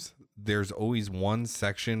games, there's always one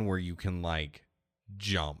section where you can like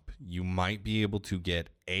jump. you might be able to get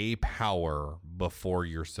a power before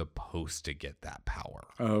you're supposed to get that power.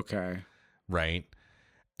 Okay. Right?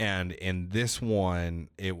 And in this one,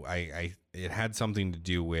 it had something to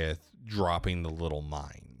do with dropping the little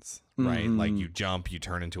mines, right? Mhm. Like you jump, you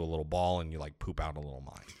turn into a little ball, and you like poop out a little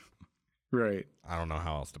mine. Right. I don't know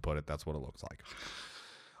how else to put it. That's what it looks like.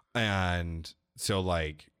 And so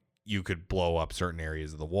like you could blow up certain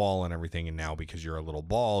areas of the wall and everything. And now because you're a little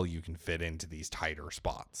ball, you can fit into these tighter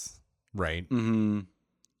spots. Right. Mm-hmm.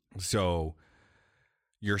 So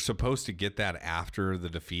you're supposed to get that after the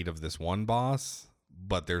defeat of this one boss,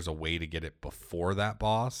 but there's a way to get it before that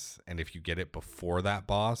boss. And if you get it before that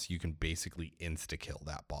boss, you can basically insta-kill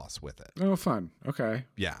that boss with it. Oh, fun. Okay.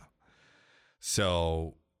 Yeah.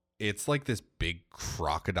 So it's like this big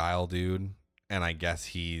crocodile dude. And I guess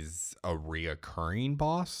he's a reoccurring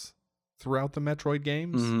boss throughout the Metroid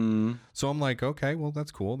games. Mm-hmm. So I'm like, okay, well,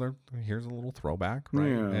 that's cool. Here's a little throwback, right?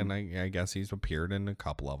 Yeah. And I guess he's appeared in a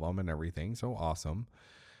couple of them and everything. So awesome.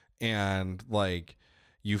 And like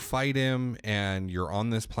you fight him and you're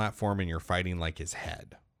on this platform and you're fighting like his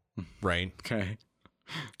head, right? Okay.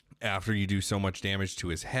 After you do so much damage to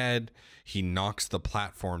his head, he knocks the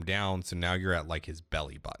platform down. So now you're at like his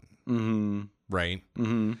belly button, Mm-hmm. right?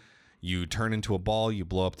 Mm-hmm. You turn into a ball, you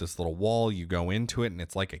blow up this little wall, you go into it, and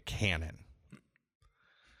it's like a cannon,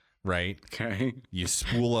 right? Okay. You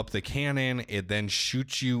spool up the cannon, it then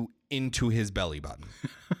shoots you into his belly button,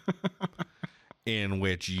 in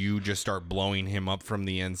which you just start blowing him up from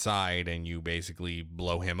the inside, and you basically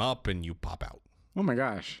blow him up, and you pop out. Oh my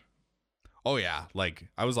gosh. Oh, yeah. Like,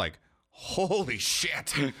 I was like, holy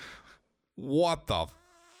shit. What the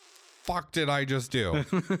fuck did I just do?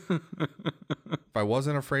 If I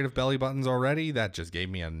wasn't afraid of belly buttons already, that just gave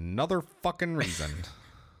me another fucking reason.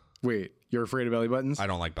 Wait, you're afraid of belly buttons? I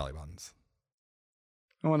don't like belly buttons.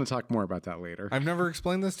 I want to talk more about that later. I've never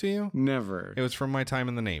explained this to you. Never. It was from my time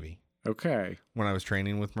in the Navy Okay. when I was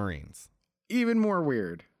training with Marines. Even more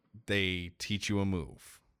weird. They teach you a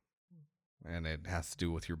move, and it has to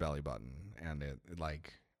do with your belly button. And it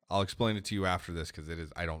like, I'll explain it to you after this because it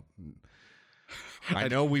is, I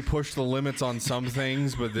know we push the limits on some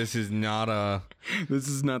things, but this is not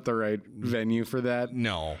the right venue for that.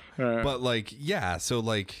 no. But like, yeah, so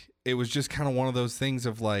like it was just kind of one of those things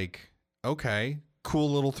of like, okay,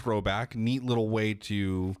 cool little throwback, neat little way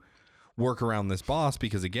to work around this boss,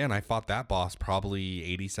 because again, I fought that boss probably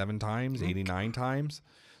 87 times, 89 times,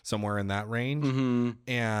 somewhere in that range. Mm-hmm.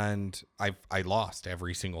 And I lost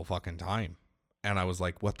every single fucking time. And I was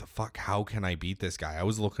like, what the fuck? How can I beat this guy? I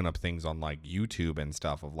was looking up things on like YouTube and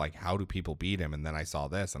stuff of like, how do people beat him? And then I saw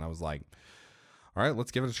this and I was like, all right, let's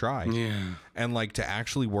give it a try. Yeah. And like to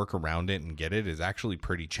actually work around it and get it is actually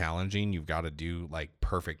pretty challenging. You've got to do like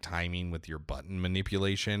perfect timing with your button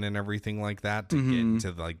manipulation and everything like that to get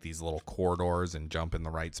into like these little corridors and jump in the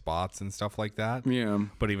right spots and stuff like that. Yeah.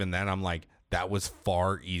 But even then I'm like, that was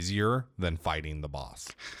far easier than fighting the boss.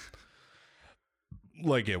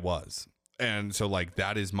 Like it was. And so like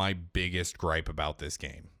that is my biggest gripe about this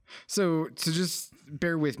game. So just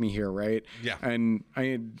bear with me here, right? Yeah. And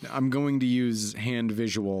I'm going to use hand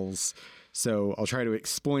visuals, so I'll try to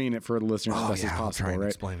explain it for the listeners as best as I'll possible, try and right?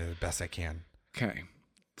 explain it as best I can. Okay.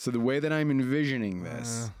 So the way that I'm envisioning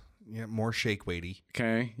this, Yeah, more shake weighty.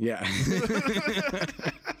 okay? Yeah.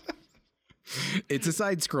 It's a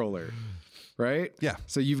side scroller, right? Yeah.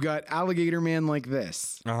 So you've got Alligator Man like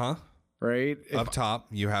this, Uh-huh. right? Up top,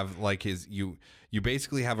 you have like you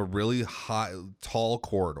basically have a really high, tall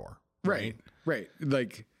corridor. Right.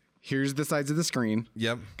 Like here's the sides of the screen.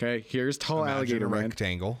 Yep. Okay. Here's tall Imagine Alligator a Man.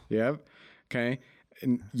 rectangle. Yep. Okay.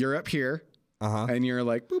 And you're up here. Uh-huh. And you're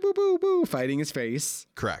like boo boo boo boo fighting his face.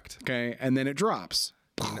 Correct. Okay. And then it drops.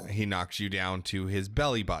 He knocks you down to his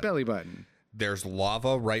belly button. Belly button. There's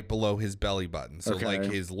lava right below his belly button. So Okay. like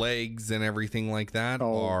his legs and everything like that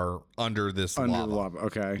are under this Under lava. the lava.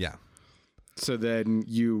 Okay. Yeah. So then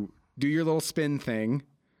you do your little spin thing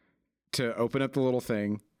to open up the little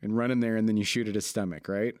thing and run in there, and then you shoot at his stomach,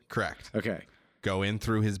 right? Correct. Okay. Go in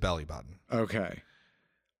through his belly button. Okay.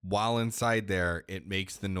 While inside there, it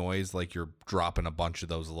makes the noise like you're dropping a bunch of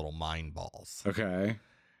those little mine balls. Okay.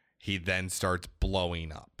 He then starts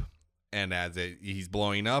blowing up. And as he's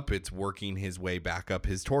blowing up, it's working his way back up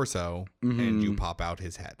his torso, and you pop out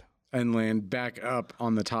his head. And land back up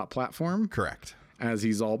on the top platform Correct. as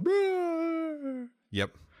he's all.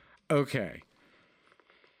 Yep. Okay.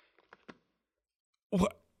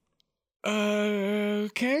 What?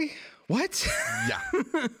 Okay. What? Yeah.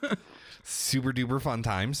 Super duper fun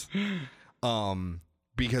times.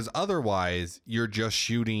 because otherwise you're just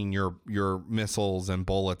shooting your missiles and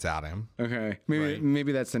bullets at him. Okay.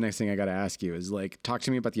 Maybe that's the next thing I got to ask you is like, talk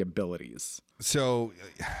to me about the abilities. So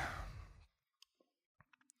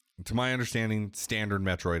to my understanding, standard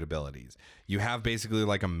Metroid abilities, you have basically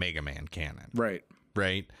like a Mega Man cannon. Right.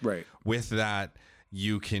 Right. Right. With that,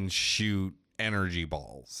 you can shoot energy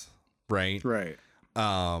balls. Right. Right.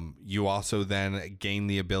 You also then gain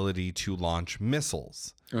the ability to launch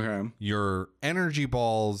missiles. Okay. Your energy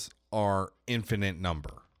balls are infinite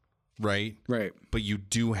number, right? Right. But you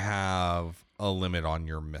do have a limit on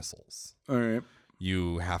your missiles. All right.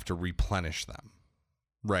 You have to replenish them,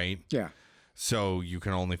 right? Yeah. So you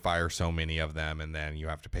can only fire so many of them, and then you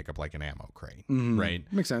have to pick up like an ammo crate, right?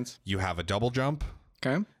 Makes sense. You have a double jump.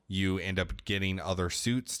 Okay. You end up getting other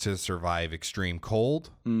suits to survive extreme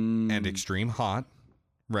cold and extreme hot,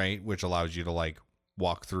 right? Which allows you to like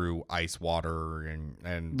walk through ice water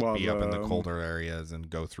and be up in the colder areas and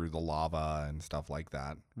go through the lava and stuff like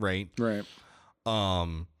that, right? Right.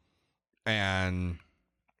 And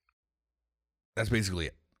that's basically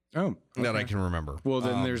it. Oh, okay. That I can remember. Well,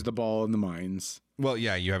 then there's the ball in the mines. Well,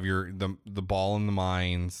 yeah, you have the ball in the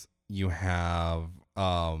mines. You have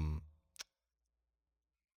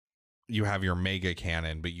your mega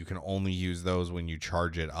cannon, but you can only use those when you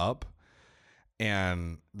charge it up.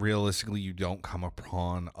 And realistically, you don't come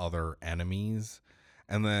upon other enemies.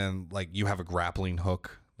 And then like you have a grappling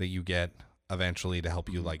hook that you get eventually to help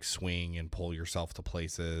you like swing and pull yourself to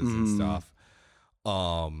places and stuff.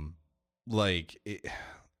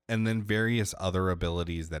 And then various other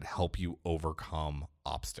abilities that help you overcome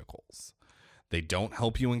obstacles. They don't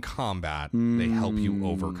help you in combat. They help you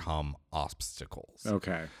overcome obstacles.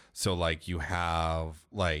 Okay. So like you have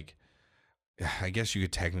like, I guess you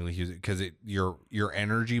could technically use it because your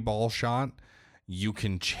energy ball shot, you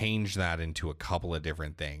can change that into a couple of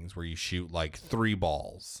different things where you shoot like 3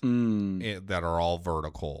 balls that are all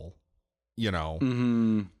vertical,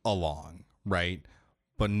 along, right?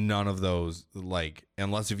 But none of those, like,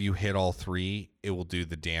 unless if you hit all 3, it will do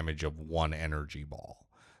the damage of 1 energy ball.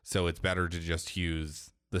 So it's better to just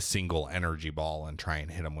use the single energy ball and try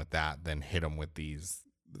and hit them with that than hit them with these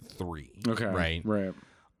 3. Okay. Right. Right.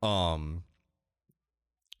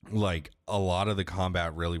 Like a lot of the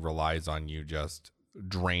combat really relies on you just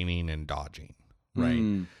draining and dodging,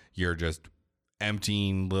 right? You're just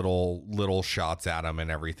emptying little shots at them and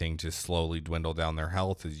everything to slowly dwindle down their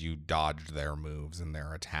health as you dodge their moves and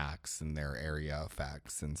their attacks and their area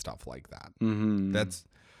effects and stuff like that.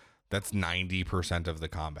 That's 90% of the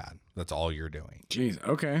combat. That's all you're doing. Jeez.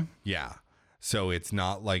 Okay. Yeah. So it's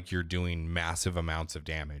not like you're doing massive amounts of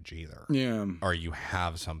damage either. Yeah. Or you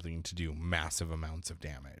have something to do massive amounts of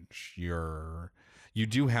damage. You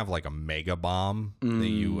do have like a mega bomb that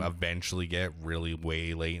you eventually get really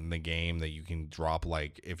way late in the game that you can drop.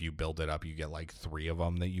 Like if you build it up, you get like 3 of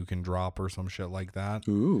them that you can drop or some shit like that.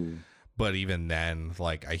 Ooh. But even then,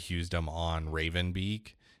 like I used them on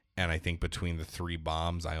Ravenbeak, and I think between the 3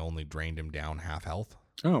 bombs, I only drained him down half health.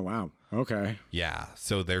 Oh, wow. Okay. Yeah.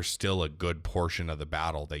 So there's still a good portion of the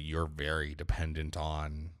battle that you're very dependent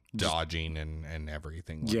on dodging and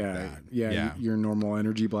everything like that. Yeah. Your normal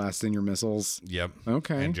energy blast and your missiles. Yep.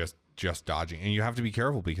 Okay. And just dodging. And you have to be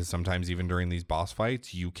careful because sometimes even during these boss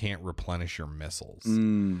fights, you can't replenish your missiles.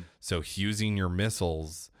 So using your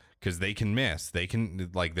missiles, because they can miss. They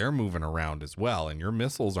can, like, they're moving around as well. And your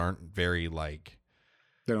missiles aren't very, like...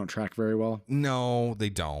 They don't track very well? No,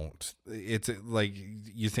 they don't. It's like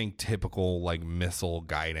you think typical like missile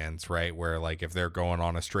guidance, right? Where like if they're going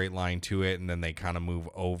on a straight line to it and then they kind of move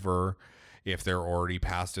over, if they're already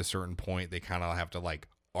past a certain point, they kind of have to like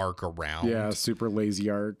arc around. Yeah, super lazy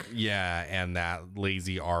arc. Yeah, and that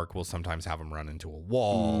lazy arc will sometimes have them run into a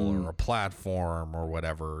wall or a platform or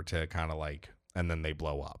whatever to kind of like, and then they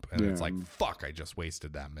blow up. And it's like, fuck, I just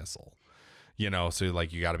wasted that missile. So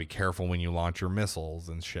like you got to be careful when you launch your missiles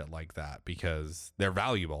and shit like that because they're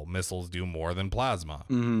valuable. Missiles do more than plasma,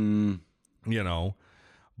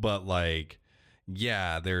 but like,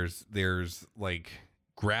 yeah, there's like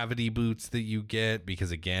gravity boots that you get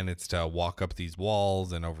because again, it's to walk up these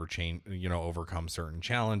walls and overcome certain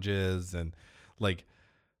challenges. And like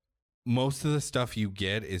most of the stuff you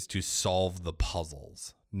get is to solve the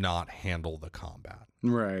puzzles, not handle the combat.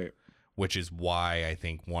 Right. Which is why I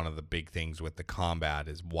think one of the big things with the combat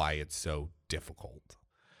is why it's so difficult.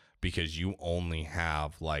 Because you only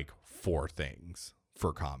have like 4 things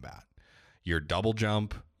for combat. Your double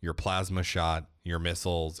jump, your plasma shot, your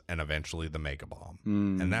missiles, and eventually the mega bomb.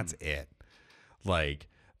 And that's it. Like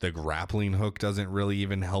The grappling hook doesn't really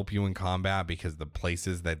even help you in combat because the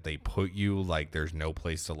places that they put you, like there's no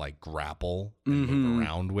place to like grapple and move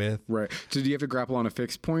around with. Right. So do you have to grapple on a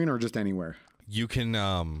fixed point or just anywhere? You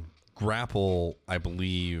can grapple, I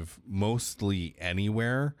believe, mostly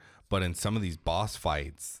anywhere, but in some of these boss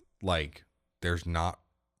fights, like there's not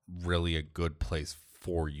really a good place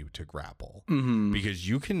for you to grapple because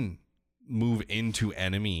you can move into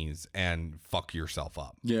enemies and fuck yourself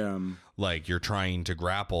up. Yeah. Like you're trying to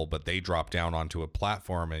grapple, but they drop down onto a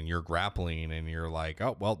platform and you're grappling and you're like,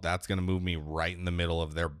 oh, well, that's going to move me right in the middle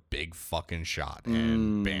of their big fucking shot.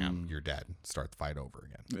 And bam, you're dead. Start the fight over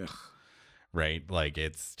again. Ugh. Right? Like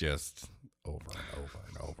it's just over and over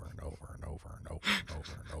and over and over and over and over and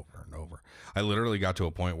over and over and over. I literally got to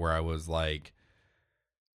a point where I was like,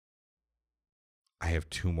 I have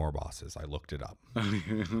 2 more bosses. I looked it up. I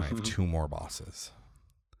have 2 more bosses.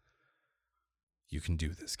 You can do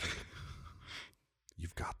this, kid.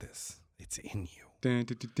 You've got this. It's in you.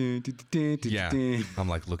 Yeah. I'm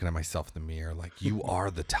like looking at myself in the mirror like, you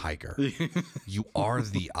are the tiger. You are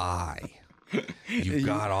the eye. You've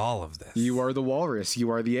got all of this. You are the walrus.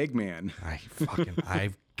 You are the Eggman.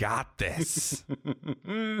 I've got this.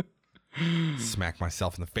 Smack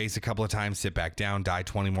myself in the face a couple of times, sit back down, die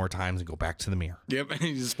 20 more times, and go back to the mirror. Yep. And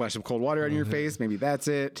you just splash some cold water on your face. Maybe that's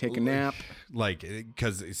it. Take a nap. Like,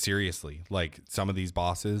 because seriously, like some of these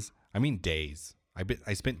bosses, I mean days.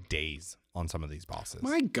 I spent days on some of these bosses.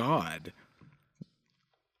 My God.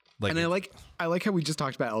 Like, and I like how we just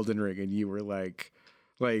talked about Elden Ring, and you were like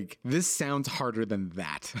this sounds harder than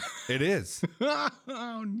that. It is.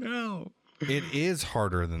 Oh no. It is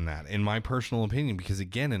harder than that, in my personal opinion, because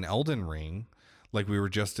again, in Elden Ring, like we were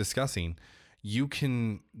just discussing, you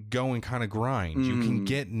can go and kind of grind. You can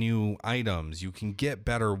get new items. You can get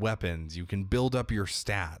better weapons. You can build up your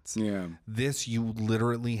stats. Yeah. This, you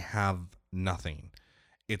literally have nothing.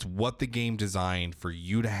 It's what the game designed for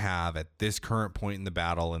you to have at this current point in the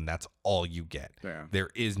battle, and that's all you get. Yeah. There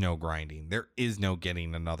is no grinding. There is no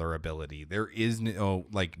getting another ability. There is no,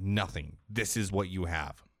 like, nothing. This is what you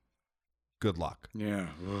have. Good luck. Yeah.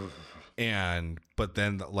 But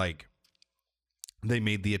then like they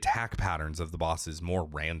made the attack patterns of the bosses more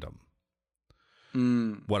random.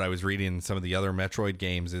 What I was reading in some of the other Metroid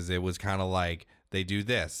games is it was kind of like they do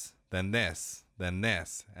this, then this, then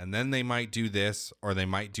this, and then they might do this or they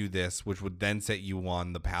might do this, which would then set you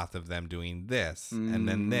on the path of them doing this and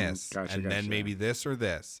then this, then maybe this or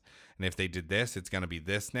this. And if they did this, it's going to be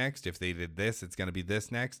this next. If they did this, it's going to be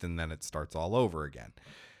this next. And then it starts all over again.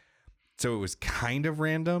 So it was kind of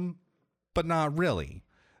random, but not really.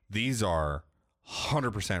 These are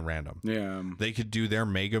 100% random. Yeah. They could do their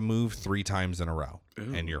mega move 3 times in a row,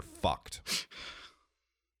 and you're fucked.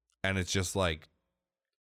 And it's just like,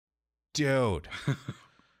 dude,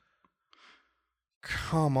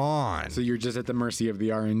 come on. So you're just at the mercy of the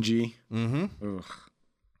RNG? Mm-hmm. Ugh.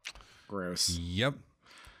 Gross. Yep.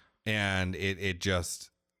 And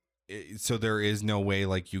so there is no way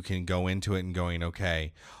like you can go into it and going,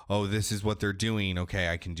 okay, oh, this is what they're doing. Okay,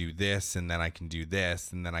 I can do this and then I can do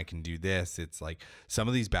this and then I can do this. It's like some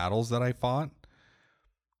of these battles that I fought,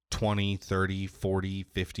 20, 30, 40,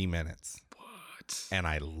 50 minutes. What? And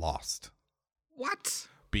I lost. What?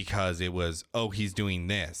 Because it was, oh, he's doing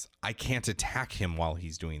this. I can't attack him while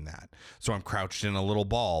he's doing that. So I'm crouched in a little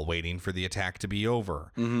ball waiting for the attack to be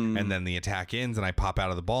over. And then the attack ends and I pop out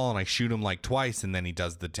of the ball and I shoot him like twice and then he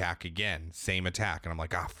does the attack again. Same attack. And I'm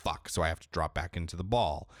like, ah, fuck. So I have to drop back into the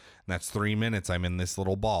ball. And that's 3 minutes I'm in this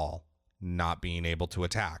little ball not being able to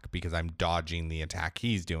attack because I'm dodging the attack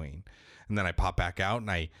he's doing. And then I pop back out and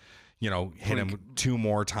I hit him 2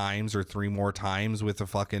 more times or 3 more times with the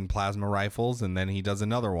fucking plasma rifles. And then he does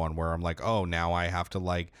another one where I'm like, oh, now I have to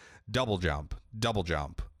like double jump, double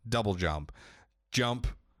jump, double jump, jump,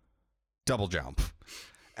 double jump.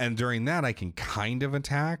 And during that, I can kind of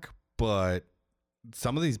attack. But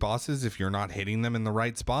some of these bosses, if you're not hitting them in the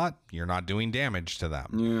right spot, you're not doing damage to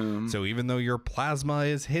them. Yeah. So even though your plasma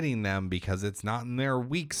is hitting them because it's not in their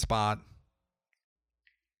weak spot,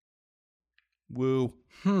 woo.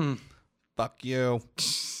 Fuck you.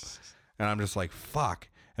 And I'm just like, fuck.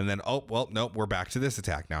 And then, oh, well, nope, we're back to this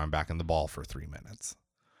attack. Now I'm back in the ball for 3 minutes.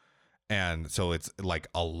 And so it's like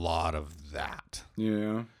a lot of that.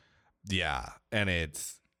 Yeah. Yeah. And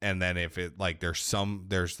then if it like,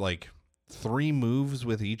 there's like 3 moves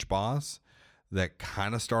with each boss that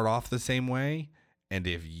kind of start off the same way. And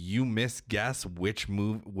if you misguess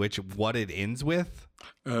what it ends with,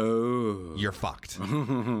 oh, you're fucked.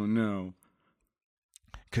 Oh, no.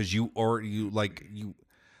 Because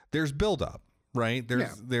there's buildup, right?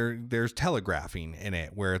 There's telegraphing in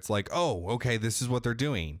it where it's like, oh, okay, this is what they're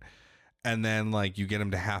doing. And then like you get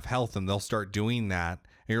them to half health and they'll start doing that.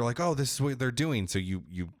 And you're like, oh, this is what they're doing. So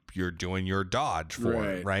you're doing your dodge for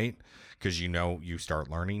it, right? Because you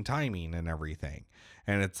start learning timing and everything.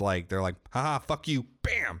 And it's like, they're like, haha, fuck you,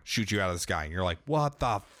 bam, shoot you out of the sky. And you're like, what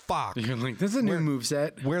the fuck? You're like, this is a new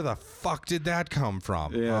moveset. Where the fuck did that come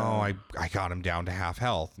from? Yeah. Oh, I got him down to half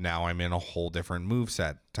health. Now I'm in a whole different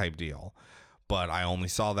moveset type deal. But I only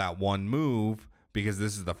saw that one move because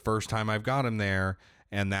this is the first time I've got him there.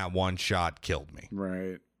 And that one shot killed me.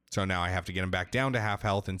 Right. So now I have to get him back down to half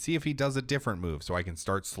health and see if he does a different move so I can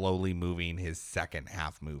start slowly moving his second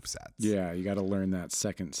half move sets. Yeah, you got to learn that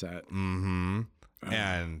second set. Mm-hmm.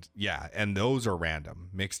 And yeah, and those are random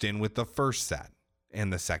mixed in with the first set in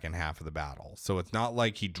the second half of the battle. So it's not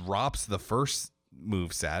like he drops the first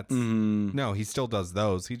move sets. Mm-hmm. No, he still does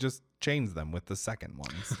those. He just chains them with the second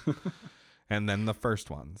ones. And then the first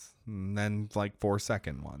ones. And then like 4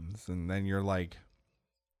 second ones. And then you're like...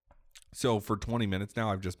 So for 20 minutes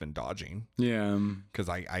now, I've just been dodging. Yeah. Because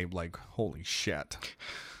I like, holy shit.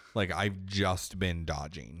 Like, I've just been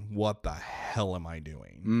dodging. What the hell am I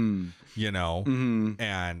doing? You know? Mm-hmm.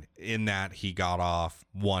 And in that, he got off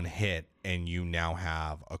one hit, and you now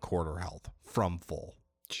have a quarter health from full.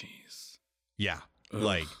 Jeez. Yeah. Ugh.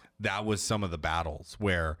 Like, that was some of the battles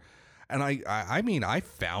where... And I mean, I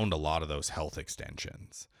found a lot of those health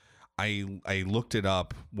extensions. I looked it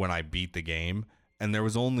up when I beat the game, and there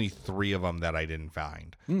was only 3 of them that I didn't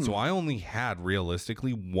find. So I only had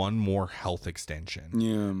realistically 1 more health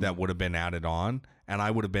extension that would have been added on, and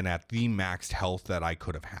I would have been at the maxed health that I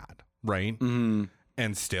could have had, right? Mm-hmm.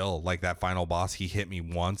 And still, like that final boss, he hit me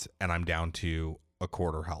once, and I'm down to a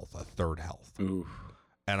quarter health, a third health. Oof.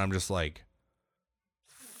 And I'm just like,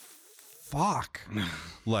 fuck.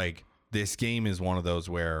 Like, this game is one of those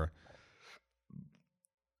where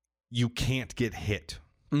you can't get hit.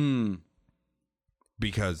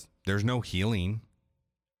 Because there's no healing.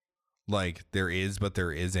 Like, there is, but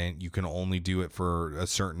there isn't. You can only do it for a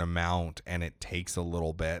certain amount, and it takes a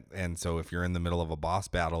little bit. And so if you're in the middle of a boss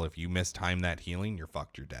battle, if you mistime that healing, you're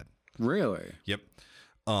fucked. You're dead. Really? Yep.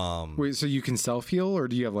 Wait, so you can self-heal, or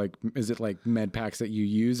do you have like, is it like med packs that you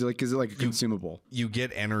use? Like, is it like a consumable? You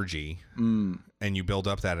get energy, and you build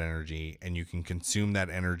up that energy, and you can consume that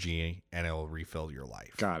energy, and it'll refill your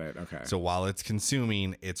life. Got it. Okay. So while it's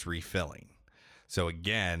consuming, it's refilling. So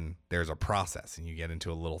again, there's a process, and you get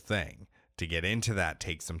into a little thing. To get into that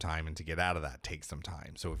takes some time, and to get out of that takes some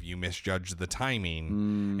time. So if you misjudge the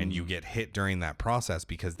timing and you get hit during that process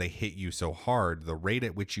because they hit you so hard, the rate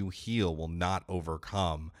at which you heal will not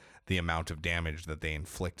overcome the amount of damage that they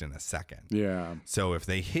inflict in a second. Yeah. So if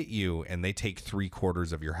they hit you and they take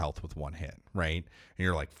 3/4 of your health with one hit, right? And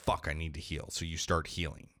you're like, fuck, I need to heal. So you start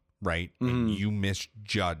healing, right? And you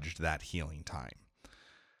misjudged that healing time.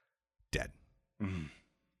 Dead.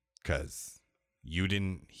 Because you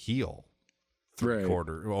didn't heal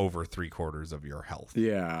over 3/4 of your health.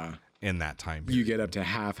 Yeah. In that time period. You get up to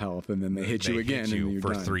half health, and then they hit you again, hit you and you're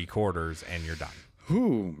for done. 3/4, and you're done.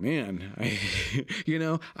 Ooh, man.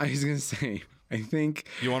 I was gonna say, I think.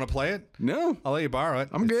 You want to play it? No, I'll let you borrow it.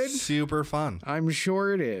 I'm good. Super fun. I'm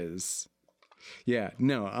sure it is. Yeah,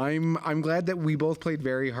 no, I'm glad that we both played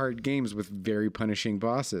very hard games with very punishing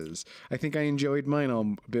bosses. I think I enjoyed mine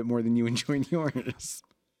a bit more than you enjoyed yours.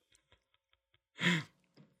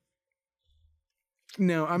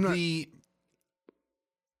 No, I'm not. The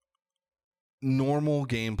normal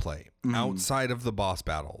gameplay outside of the boss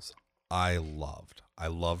battles, I loved. I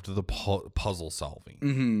loved the puzzle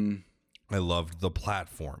solving. I loved the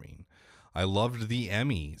platforming. I loved the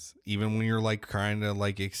Emmys, even when you're like trying to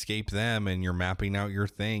like escape them and you're mapping out your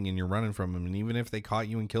thing and you're running from them. And even if they caught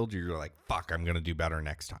you and killed you, you're like, fuck, I'm going to do better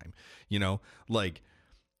next time. You know, like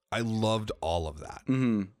I loved all of that.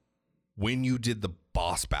 When you did the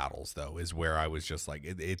boss battles, though, is where I was just like,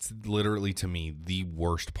 it's literally to me the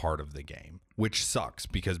worst part of the game, which sucks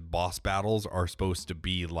because boss battles are supposed to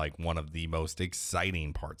be like one of the most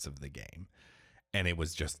exciting parts of the game. And it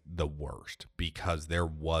was just the worst because there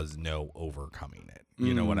was no overcoming it.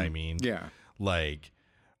 You know what I mean? Yeah. Like,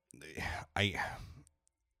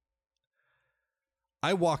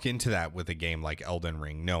 I walk into that with a game like Elden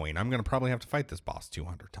Ring knowing I'm going to probably have to fight this boss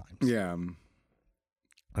 200 times. Yeah.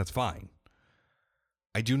 That's fine.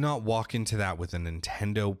 I do not walk into that with a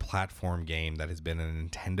Nintendo platform game that has been a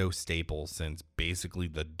Nintendo staple since basically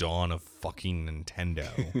the dawn of fucking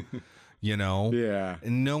Nintendo. You know? Yeah.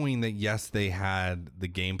 And knowing that, yes, the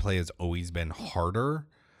gameplay has always been harder,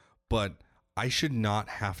 but I should not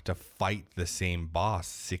have to fight the same boss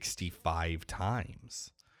 65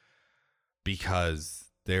 times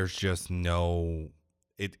because there's just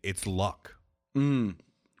it's luck.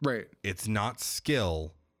 Right. It's not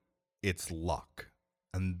skill. it's luck.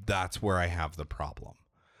 And that's where I have the problem.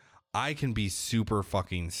 I can be super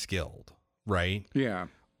fucking skilled, right? Yeah.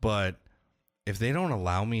 But if they don't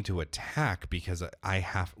allow me to attack because I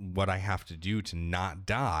have what I have to do to not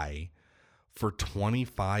die for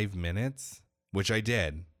 25 minutes, which I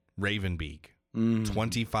did, Ravenbeak.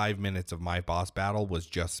 25 minutes of my boss battle was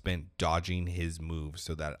just spent dodging his moves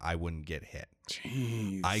so that I wouldn't get hit.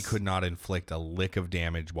 Jeez. I could not inflict a lick of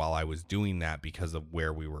damage while I was doing that because of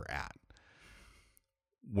where we were at.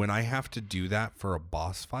 When I have to do that for a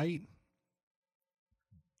boss fight,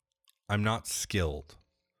 I'm not skilled.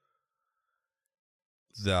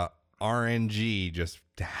 The RNG just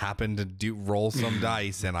happened to roll some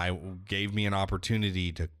dice, and I gave me an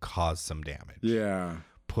opportunity to cause some damage. Yeah.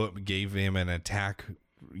 Gave him an attack,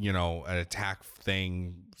 an attack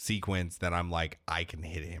thing sequence that I'm like, I can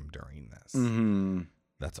hit him during this. Mm-hmm.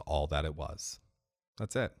 That's all that it was.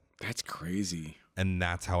 That's it. That's crazy. And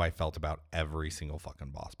that's how I felt about every single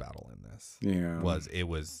fucking boss battle in this. Yeah. It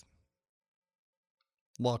was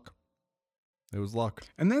luck. It was luck.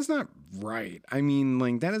 And that's not right. I mean,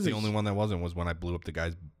 like, that is The only one that wasn't was when I blew up the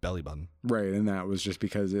guy's belly button. Right. And that was just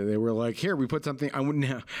because they were like, here, we put something. I wouldn't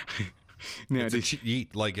have. No, it's a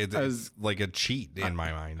cheat. Like it's like a cheat in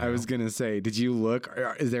my mind. I was going to say, did you look?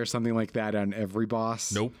 Is there something like that on every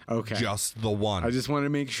boss? Nope. Okay. Just the one. I just want to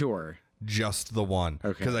make sure. Just the one.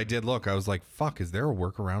 Okay. Because I did look. I was like, fuck, is there a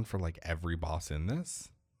workaround for like every boss in this?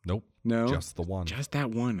 Nope. No. Just the one. Just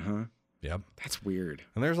that one, huh? Yep. That's weird.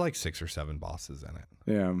 And there's like 6 or 7 bosses in it.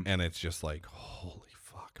 Yeah. And it's just like, holy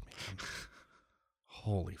fuck, man.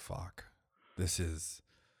 Holy fuck. This is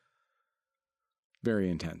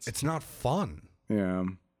very intense. It's not fun. Yeah.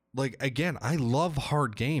 Like, again, I love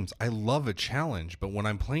hard games. I love a challenge. But when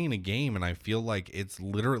I'm playing a game and I feel like it's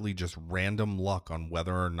literally just random luck on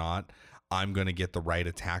whether or not I'm going to get the right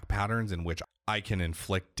attack patterns in which I can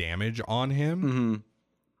inflict damage on him, mm-hmm.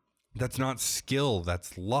 That's not skill.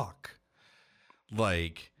 That's luck.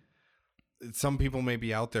 Like, some people may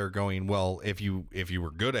be out there going, well, if you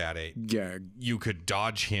were good at it, yeah, you could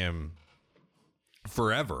dodge him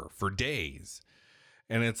forever, for days.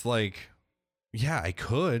 And it's like, yeah, I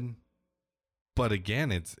could. But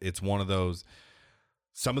again, it's one of those,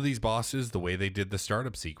 some of these bosses, the way they did the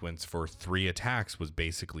startup sequence for 3 attacks was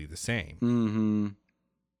basically the same. Mm-hmm.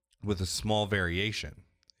 With a small variation.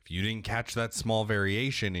 If you didn't catch that small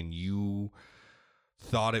variation and you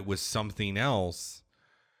thought it was something else,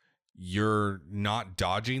 you're not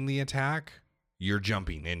dodging the attack, you're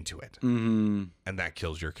jumping into it. Mm-hmm. And that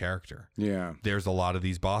kills your character. Yeah. There's a lot of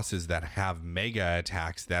these bosses that have mega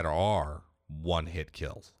attacks that are one-hit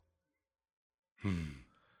kills.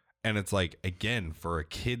 And it's like, again, for a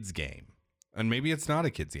kid's game, and maybe it's not a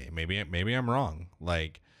kid's game. Maybe I'm wrong.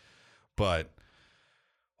 Like, but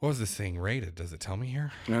what was this thing rated? Does it tell me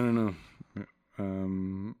here? I don't know.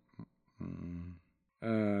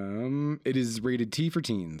 It is rated T for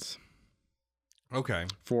teens. Okay.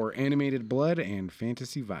 For animated blood and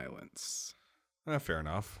fantasy violence. Fair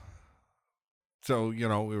enough. So,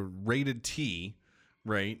 rated T,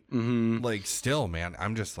 right? Mm-hmm. Like, still, man,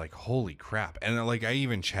 I'm just like, holy crap. And like, I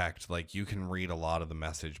even checked, like, you can read a lot of the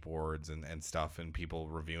message boards and stuff and people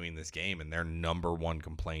reviewing this game, and their number one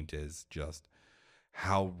complaint is just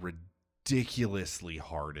how ridiculously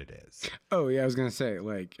hard it is. Oh, yeah, I was going to say,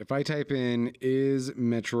 like, if I type in, is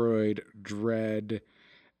Metroid Dread,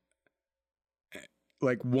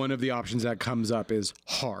 like, one of the options that comes up is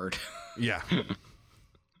hard. Yeah.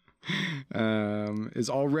 Is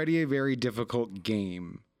already a very difficult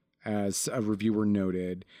game, as a reviewer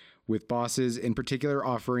noted, with bosses in particular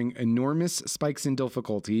offering enormous spikes in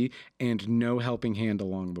difficulty and no helping hand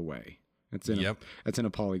along the way. That's in a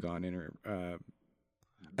Polygon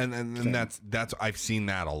and that's I've seen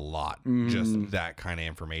that a lot. Mm-hmm. Just that kind of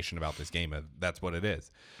information about this game. That's what it is.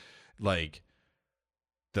 Like,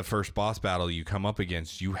 the first boss battle you come up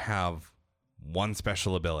against, you have one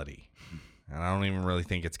special ability. And I don't even really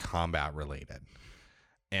think it's combat related.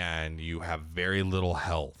 And you have very little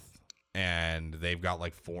health. And they've got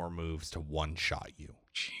like 4 moves to one-shot you.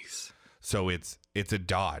 Jeez. So it's a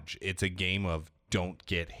dodge. It's a game of don't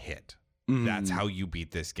get hit. Mm-hmm. That's how you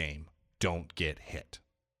beat this game. Don't get hit.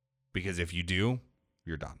 Because if you do,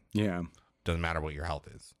 you're done. Yeah. Doesn't matter what your health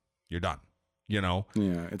is. You're done. Yeah.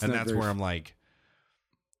 And that's where I'm like,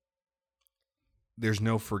 there's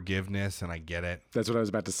no forgiveness, and I get it. That's what I was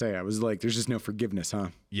about to say. I was like, there's just no forgiveness, huh?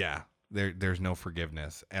 Yeah. There's no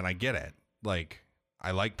forgiveness, and I get it. Like,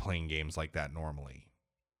 I like playing games like that normally.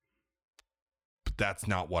 But that's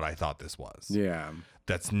not what I thought this was. Yeah.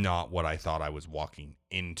 That's not what I thought I was walking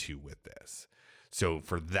into with this. So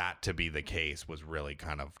for that to be the case was really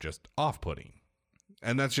kind of just off-putting.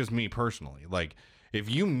 And that's just me personally. Like, if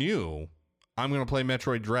you knew I'm going to play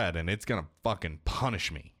Metroid Dread and it's going to fucking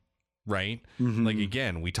punish me, right? Mm-hmm. Like,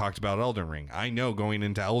 again, we talked about Elden Ring. I know going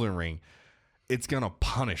into Elden Ring, it's going to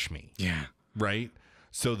punish me. Yeah. Right?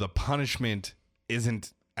 So the punishment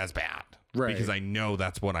isn't as bad. Right. Because I know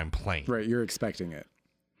that's what I'm playing. Right. You're expecting it.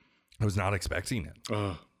 I was not expecting it.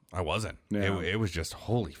 Oh. I wasn't. Yeah. It was just,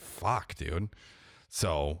 holy fuck, dude.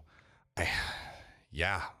 So,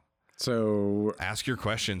 yeah. So Ask your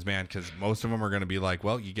questions, man, because most of them are going to be like,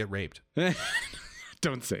 well, you get raped.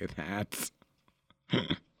 don't say that.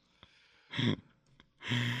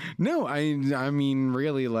 No, I mean,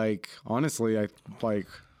 really, like, honestly, I like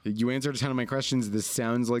you answered a ton of my questions. This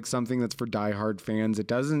sounds like something that's for diehard fans. It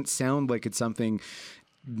doesn't sound like it's something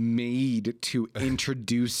made to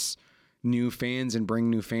introduce new fans and bring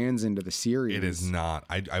new fans into the series. It is not.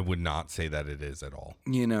 I would not say that it is at all.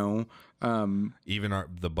 You know, Even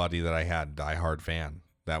the buddy that I had, diehard fan,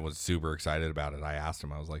 that was super excited about it. I asked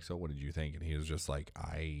him, I was like, so what did you think? And he was just like,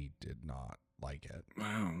 I did not like it.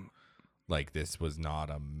 wow. Like, this was not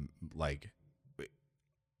like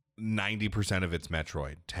 90% of it's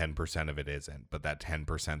Metroid, 10% of it isn't. But that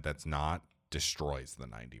 10% that's not destroys the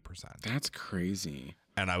 90%. That's crazy.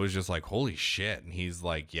 And I was just like, holy shit. And he's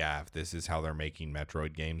like, yeah, if this is how they're making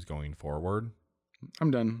Metroid games going forward,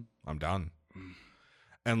 I'm done. I'm done.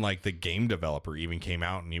 And like the game developer even came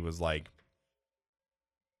out and he was like,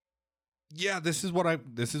 yeah, this is what I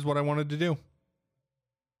wanted to do.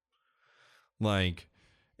 Like,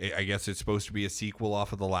 I guess it's supposed to be a sequel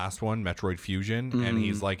off of the last one, Metroid Fusion. Mm-hmm. And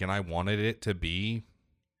he's like, and I wanted it to be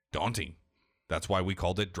daunting. That's why we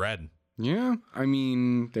called it Dread. Yeah. I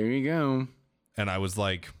mean, there you go. And I was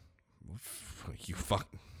like, you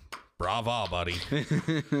brava, buddy.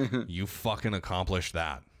 You fucking accomplished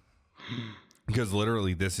that. Because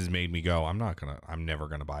literally this has made me go, I'm never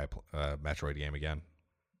going to buy a Metroid game again.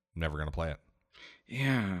 I'm never going to play it.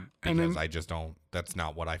 Yeah. Because I just don't, that's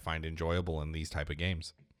not what I find enjoyable in these type of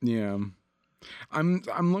games. Yeah. I'm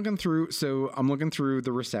looking through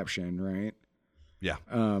the reception, right? Yeah.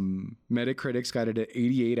 Metacritic's got it at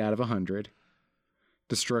 88 out of 100.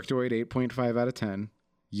 Destructoid 8.5 out of 10.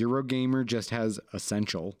 Eurogamer just has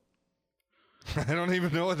essential. I don't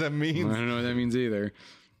even know what that means. I don't know what that means either.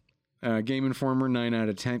 Game Informer 9 out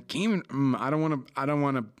of 10. I don't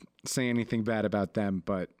want to say anything bad about them,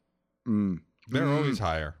 but they're always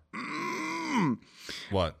higher.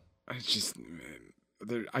 What? I just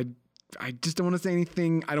don't want to say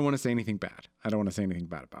anything. I don't want to say anything bad. I don't want to say anything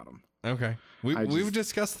bad about them. Okay. We've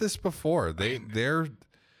discussed this before.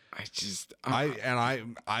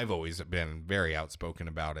 I've always been very outspoken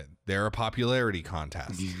about it. They're a popularity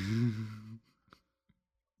contest.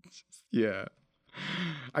 Yeah.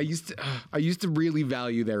 I used to really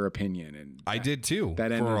value their opinion, and I did too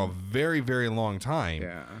for a very, very long time.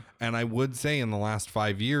 Yeah. And I would say in the last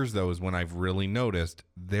 5 years, though, is when I've really noticed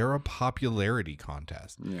they're a popularity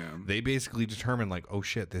contest. Yeah. They basically determine like, oh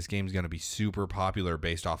shit, this game's going to be super popular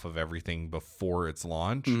based off of everything before its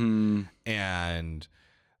launch. Mm-hmm. And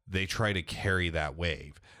they try to carry that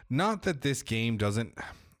wave. Not that this game doesn't.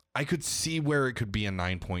 I could see where it could be a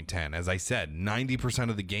 9.10. As I said, 90%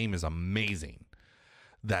 of the game is amazing.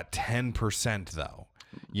 That 10%, though,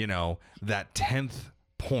 that 10th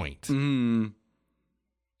point. Mm.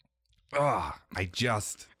 I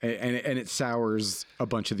just. And it sours a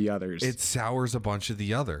bunch of the others. It sours a bunch of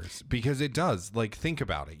the others because it does. Like, think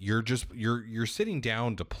about it. You're sitting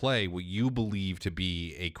down to play what you believe to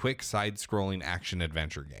be a quick side-scrolling action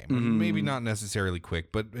adventure game. Mm-hmm. Maybe not necessarily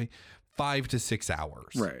quick, but 5 to 6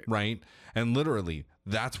 hours. Right. And literally,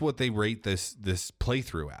 that's what they rate this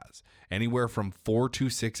playthrough as. Anywhere from 4 to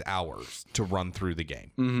 6 hours to run through the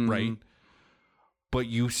game. Mm-hmm. Right. But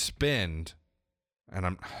you spend,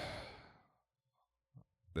 and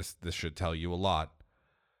this should tell you a lot,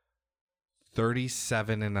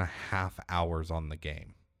 37 and a half hours on the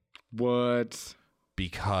game. What?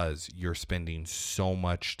 Because you're spending so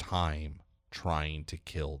much time trying to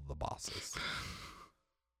kill the bosses.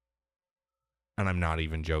 And I'm not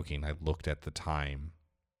even joking. I looked at the time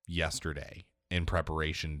yesterday in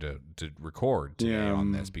preparation to record today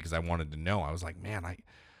on this because I wanted to know. I was like, man,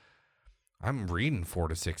 I'm reading 4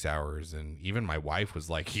 to 6 hours. And even my wife was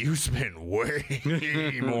like, you spent way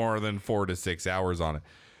more than 4 to 6 hours on it.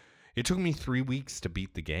 It took me 3 weeks to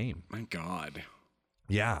beat the game. My God.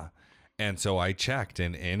 Yeah. And so I checked,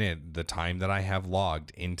 and in it, the time that I have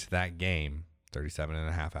logged into that game, 37 and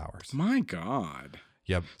a half hours. My God.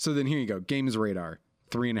 Yep. So then here you go. Games Radar,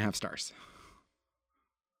 3.5 stars.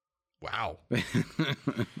 Wow.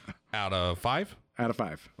 Out of 5? Out of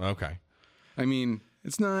 5. Okay. I mean,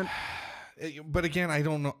 it's not. But again, I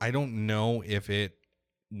don't know if it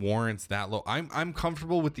warrants that low. I'm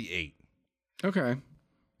comfortable with the 8. Okay.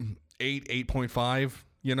 8.5,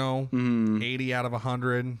 you know, 80 out of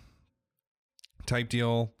 100 type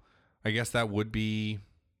deal. I guess that would be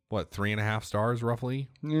what, 3.5 stars roughly?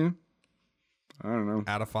 Yeah. I don't know.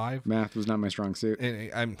 Out of 5. Math was not my strong suit.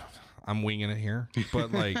 And I'm winging it here,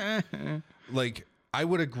 but like I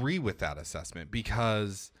would agree with that assessment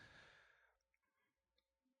because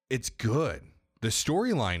it's good. The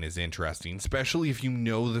storyline is interesting, especially if you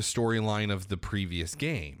know the storyline of the previous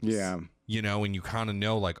games. Yeah. You know, and you kind of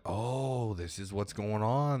know like, oh, this is what's going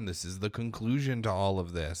on. This is the conclusion to all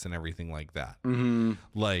of this and everything like that. Mm-hmm.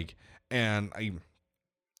 Like, and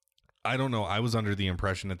I don't know. I was under the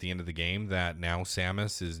impression at the end of the game that now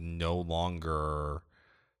Samus is no longer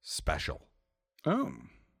special. Oh.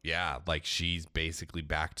 Yeah, like she's basically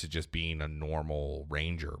back to just being a normal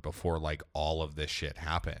ranger before like all of this shit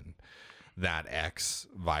happened. That X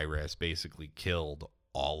virus basically killed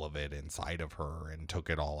all of it inside of her and took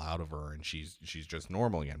it all out of her, and she's just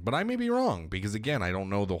normal again. But I may be wrong because again, I don't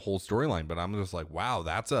know the whole storyline, but I'm just like, wow,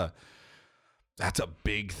 that's a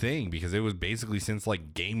big thing because it was basically since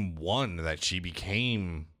like game 1 that she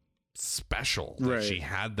became special. That right. She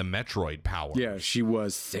had the Metroid power. Yeah, she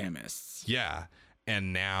was Samus. Yeah.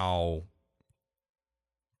 And now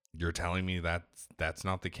you're telling me that's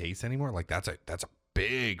not the case anymore? Like that's a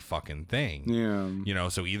big fucking thing. Yeah. You know,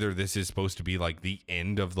 so either this is supposed to be like the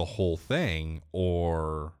end of the whole thing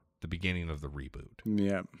or the beginning of the reboot.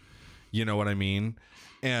 Yeah. You know what I mean?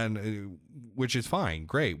 And which is fine,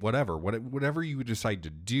 great, whatever you decide to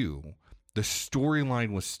do, the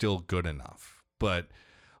storyline was still good enough. But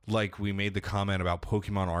like we made the comment about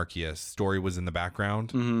Pokemon Arceus, story was in the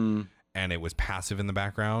background and it was passive in the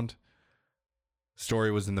background.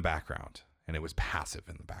 Story was in the background and it was passive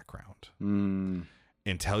in the background.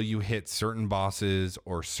 Until you hit certain bosses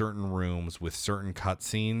or certain rooms with certain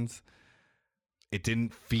cutscenes, it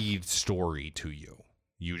didn't feed story to you.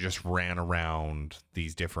 You just ran around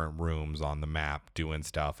these different rooms on the map doing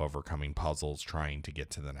stuff, overcoming puzzles, trying to get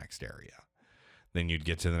to the next area. Then you'd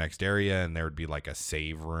get to the next area and there would be like a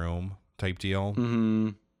save room type deal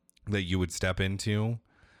that you would step into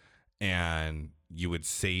and you would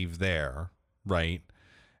save there, right?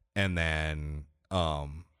 And then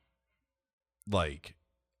like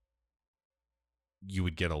you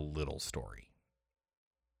would get a little story.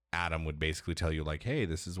 Adam would basically tell you like, hey,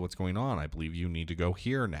 this is what's going on. I believe you need to go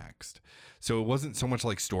here next. So it wasn't so much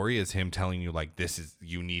like story as him telling you like, this is,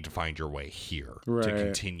 you need to find your way here to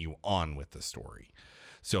continue on with the story.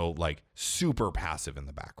 So like super passive in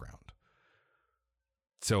the background.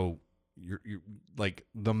 So you're like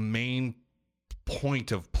the main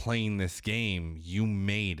point of playing this game, you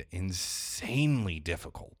made insanely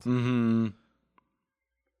difficult.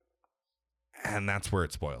 And that's where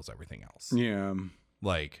it spoils everything else. Yeah.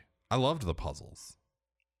 Like, I loved the puzzles.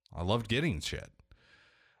 I loved getting shit.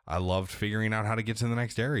 I loved figuring out how to get to the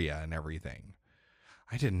next area and everything.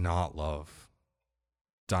 I did not love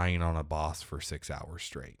dying on a boss for 6 hours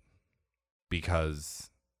straight because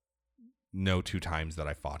no 2 times that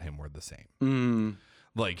I fought him were the same.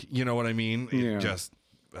 Like, you know what I mean? It just,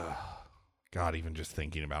 God, even just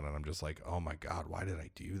thinking about it, I'm just like, oh my God, why did I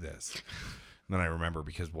do this? And then I remember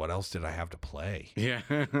because what else did I have to play? Yeah.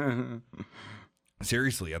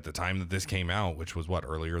 Seriously, at the time that this came out, which was what,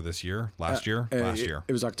 earlier this year? Last year?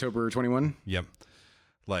 It was October 21. Yep.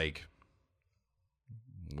 Like,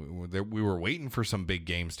 we were waiting for some big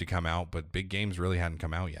games to come out, but big games really hadn't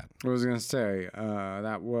come out yet. What was I going to say?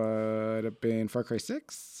 That would have been Far Cry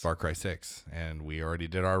 6? Far Cry 6. And we already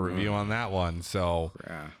did our review on that one. So,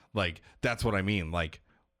 like, that's what I mean. Like,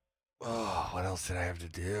 oh, what else did I have to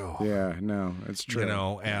do? Yeah, no, it's true. You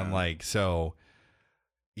know, and like, so...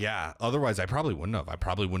 Yeah, otherwise I probably wouldn't have. I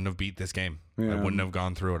probably wouldn't have beat this game. Yeah. I wouldn't have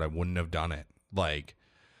gone through it. I wouldn't have done it. Like,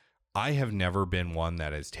 I have never been one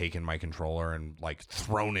that has taken my controller and like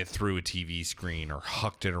thrown it through a TV screen or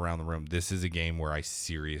hucked it around the room. This is a game where I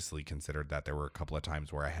seriously considered that. There were a couple of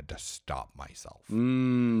times where I had to stop myself.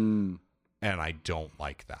 And I don't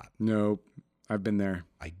like that. Nope. I've been there.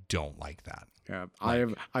 I don't like that. Yeah.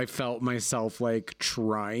 Like, I felt myself like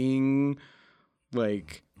trying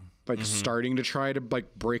like starting to try to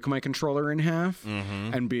like break my controller in half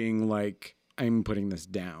and being like, I'm putting this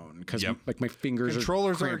down because like my fingers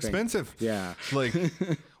controllers are expensive. Yeah. Like,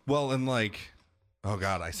 well, and like, oh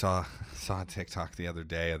God, I saw a TikTok the other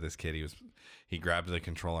day of this kid. He grabbed the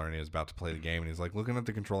controller and he was about to play the game and he's like looking at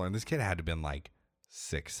the controller, and this kid had to have been like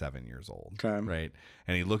 6-7 years old. Okay. Right.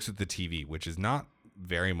 And he looks at the TV, which is not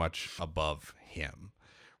very much above him.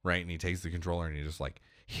 Right. And he takes the controller and he just like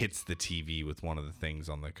hits the TV with one of the things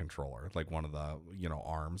on the controller, like one of the,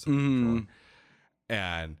 arms of the controller.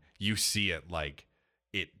 and you see it like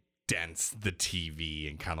it dents the TV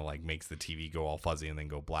and kind of like makes the TV go all fuzzy and then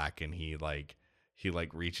go black, and he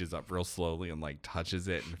reaches up real slowly and like touches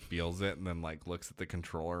it and feels it and then like looks at the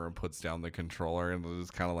controller and puts down the controller and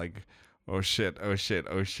is kind of like, oh shit, oh shit,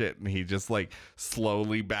 oh shit. And he just like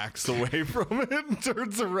slowly backs away from it and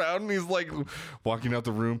turns around, and he's like walking out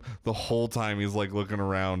the room. The whole time he's like looking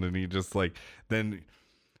around, and he just like, then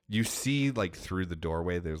you see like through the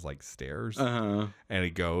doorway there's like stairs, and he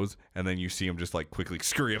goes, and then you see him just like quickly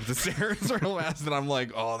scurry up the stairs real fast, and I'm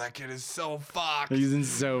like, oh, that kid is so fucked. He's in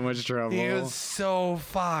so much trouble. He is so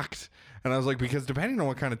fucked. And I was like, because depending on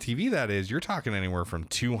what kind of TV that is, you're talking anywhere from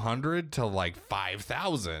 200 to like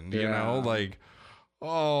 5,000, you know? Like,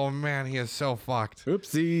 oh man, he is so fucked.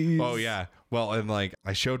 Oopsies. Oh yeah. Well, and like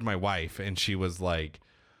I showed my wife and she was like,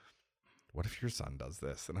 what if your son does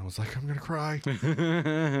this? And I was like, I'm going to cry.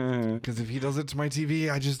 Because if he does it to my TV,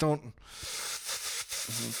 I just don't.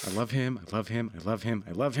 I love him. I love him. I love him.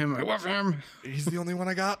 I love him. I love him. He's the only one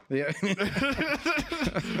I got. Yeah.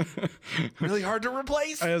 Really hard to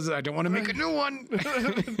replace. I don't want to make a new one.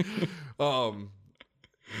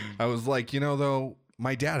 I was like, though,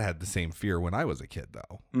 my dad had the same fear when I was a kid,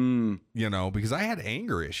 though. Because I had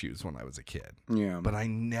anger issues when I was a kid. Yeah. But I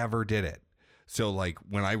never did it. So, like,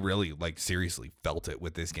 when I really, like, seriously felt it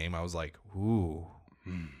with this game, I was like, ooh.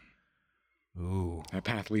 Ooh. That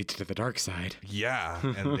path leads to the dark side. Yeah.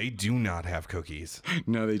 And they do not have cookies.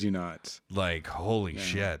 No, they do not. Like, holy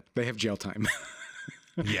shit. They have jail time.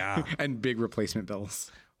 Yeah. And big replacement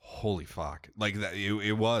bills. Holy fuck. Like, that.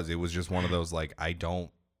 It was just one of those, like, I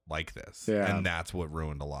don't like this. Yeah. And that's what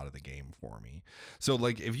ruined a lot of the game for me. So,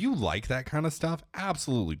 like, if you like that kind of stuff,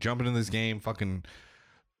 absolutely jump into this game, fucking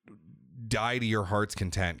die to your heart's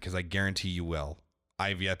content, because I guarantee you will.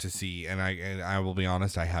 I've yet to see, and I will be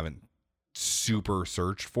honest, I haven't super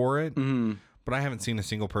searched for it, but I haven't seen a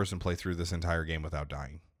single person play through this entire game without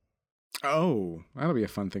dying. Oh, that'll be a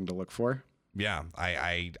fun thing to look for. Yeah,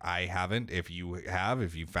 I haven't. If you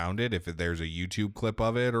found it, if there's a YouTube clip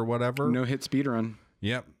of it or whatever. No hit speedrun.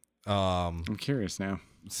 Yep. I'm curious now.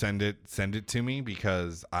 Send it to me,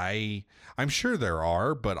 because I'm sure there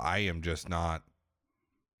are, but I am just not.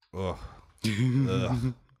 Ugh.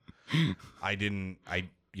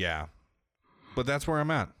 Yeah. But that's where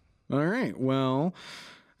I'm at. All right. Well,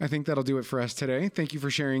 I think that'll do it for us today. Thank you for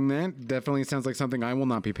sharing that. Definitely sounds like something I will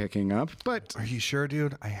not be picking up, but Are you sure,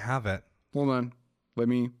 dude? I have it. hold on.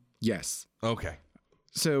 Yes. Okay.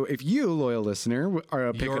 So if you, loyal listener,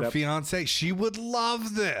 are pick Your it up. fiance, she would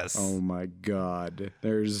love this. Oh my God.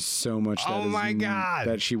 There's so much God.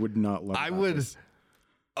 that she would not love. I about would. this.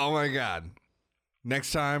 Oh my God.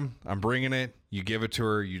 Next time I'm bringing it, you give it to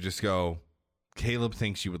her. You just go, Caleb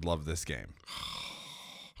thinks you would love this game.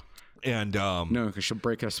 And No, because she'll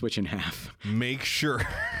break a Switch in half. make sure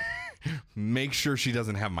she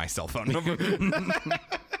doesn't have my cell phone number.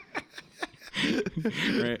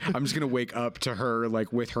 Right? I'm just gonna wake up to her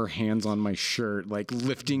like with her hands on my shirt, like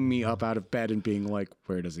lifting me up out of bed and being like,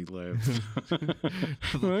 "Where does he live?"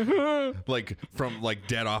 Like from like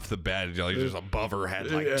dead off the bed, like just above her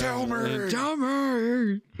head, like tell me.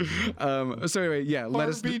 So anyway, yeah, let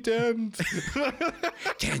us. Dead.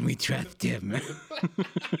 Can we trust him?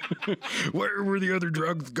 Where were the other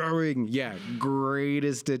drugs going? Yeah,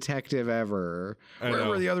 greatest detective ever. Where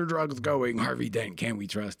were the other drugs going? Harvey Dent, can we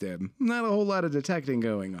trust him? Not a whole lot of detecting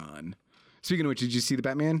going on. Speaking of which, did you see the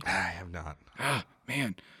Batman? I have not. Ah,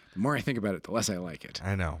 man. The more I think about it, the less I like it.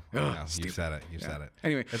 I know. Ugh, You said it. You said it.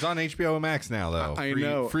 Anyway. It's on HBO Max now, though. I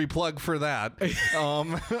know. Free plug for that.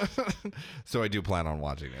 So I do plan on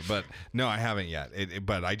watching it. But no, I haven't yet.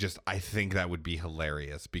 But I think that would be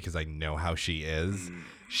hilarious, because I know how she is.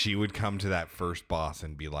 She would come to that first boss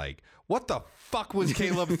and be like, what the fuck was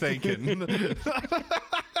Caleb thinking?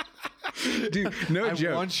 Dude, no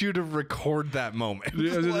joke. I want you to record that moment. I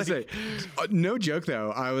was gonna say, no joke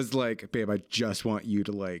though. I was like, babe, I just want you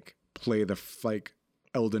to like play the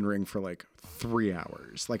Elden Ring for like 3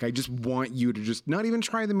 hours. Like, I just want you to just not even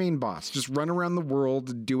try the main boss. Just run around the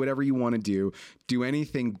world, do whatever you want to do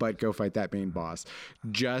anything but go fight that main boss,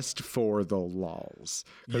 just for the lulz.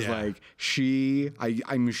 Because like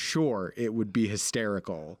I'm sure it would be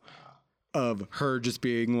hysterical of her just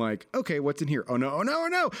being like, okay, what's in here? Oh no, oh no, oh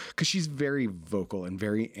no. Because she's very vocal and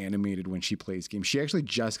very animated when she plays games. She actually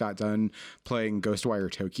just got done playing Ghostwire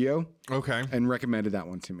Tokyo. Okay. And recommended that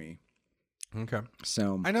one to me. Okay.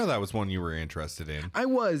 So I know that was one you were interested in. I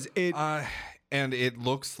was. And it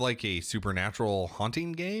looks like a supernatural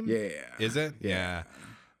haunting game. Yeah. Is it? Yeah.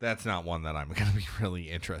 That's not one that I'm going to be really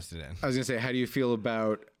interested in. I was gonna say, how do you feel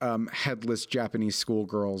about headless Japanese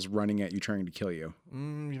schoolgirls running at you trying to kill you?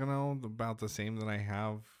 You know, about the same that I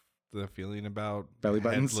have the feeling about Belly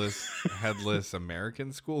buttons? headless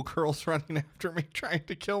American schoolgirls running after me, trying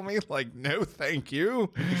to kill me. Like, no, thank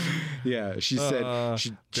you. Yeah, she said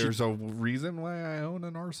there's a reason why I own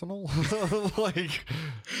an arsenal. Like,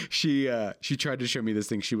 she tried to show me this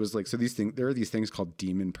thing. She was like, so there are these things called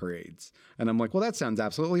demon parades, and I'm like, well, that sounds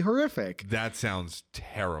absolutely horrific. that sounds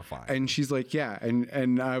terrifying. And she's like, yeah.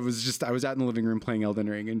 And I was out in the living room playing Elden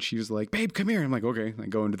Ring, and she was like, babe, come here. I'm like, okay. I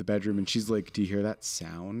go into the bedroom, and she's like, do you hear that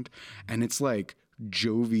sound? And it's like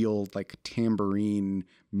jovial, like tambourine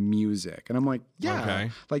music. And I'm like, yeah,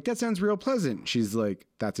 Okay. like that sounds real pleasant. She's like,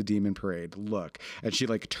 that's a demon parade. Look. And she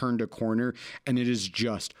like turned a corner, and it is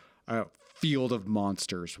just a field of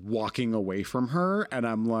monsters walking away from her. And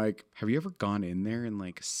I'm like, have you ever gone in there and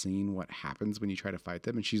like seen what happens when you try to fight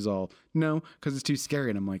them? And she's all, no, because it's too scary.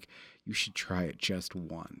 And I'm like, you should try it just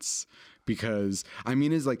once. Because I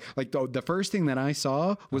mean, it's like the first thing that I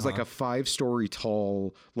saw was like a 5-story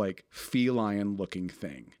tall, like feline looking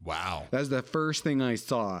thing. Wow. That's the first thing I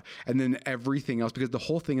saw. And then everything else, because the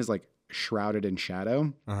whole thing is like shrouded in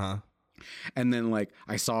shadow. Uh-huh. And then like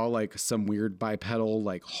I saw like some weird bipedal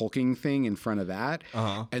like hulking thing in front of that.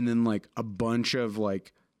 Uh-huh. And then like a bunch of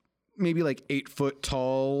like maybe like 8 foot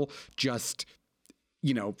tall, just,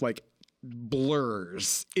 you know, like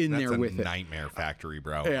blurs in That's there a with it. nightmare factory,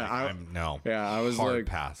 bro. Yeah, Like, I- no. Yeah, I was Hard like,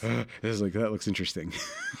 pass. I was like, that looks interesting.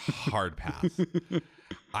 Hard pass.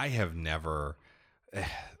 I have never.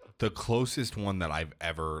 The closest one that I've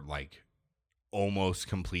ever like almost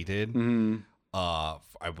completed.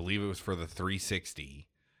 I believe it was for the 360.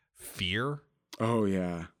 Fear. Oh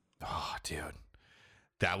yeah. Oh, dude.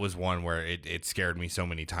 That was one where it scared me so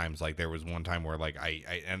many times. Like there was one time where like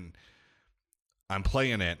I'm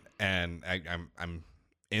playing it and I'm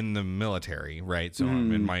in the military, right? So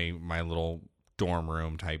I'm in my little dorm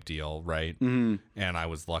room type deal, right? And I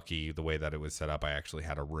was lucky the way that it was set up. I actually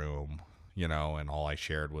had a room, you know, and all I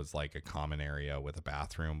shared was like a common area with a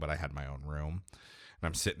bathroom, but I had my own room. And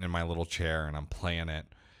I'm sitting in my little chair and I'm playing it,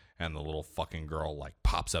 and the little fucking girl like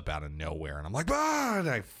pops up out of nowhere, and I'm like, ah! And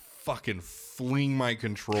I fucking fling my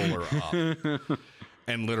controller up.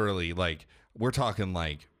 And literally, like, we're talking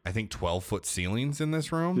like I think 12-foot ceilings in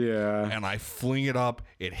this room. Yeah. And I fling it up,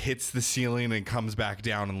 it hits the ceiling and comes back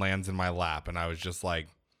down and lands in my lap. And I was just like,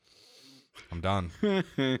 I'm done.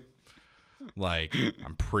 Like,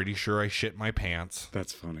 I'm pretty sure I shit my pants.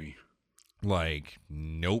 That's funny. Like,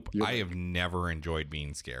 nope. I have never enjoyed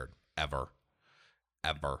being scared. Ever.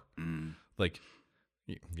 Like,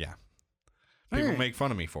 yeah. People make fun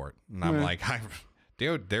of me for it. And I'm like,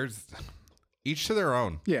 dude, there's each to their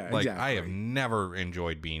own. Yeah, like, exactly. I have never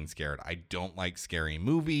enjoyed being scared. I don't like scary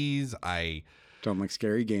movies. I Don't like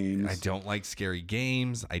scary games. I don't like scary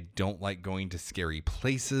games. I don't like going to scary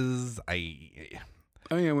places.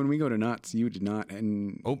 Oh yeah, when we go to Knott's, you did not,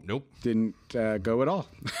 and Oh, nope. didn't go at all.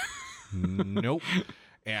 Nope.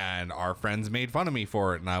 And our friends made fun of me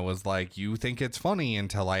for it. And I was like, you think it's funny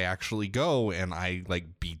until I actually go and I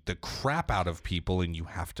like beat the crap out of people and you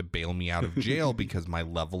have to bail me out of jail because my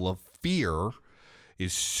level of fear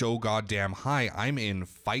is so goddamn high. I'm in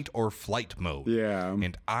fight or flight mode. Yeah.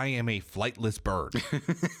 And I am a flightless bird.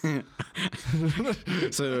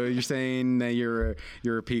 So you're saying that you're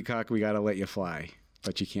a peacock, we got to let you fly,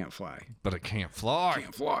 but you can't fly. But I can't fly.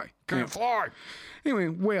 Can't fly. Anyway,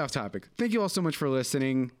 way off topic. Thank you all so much for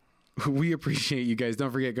listening. We appreciate you guys.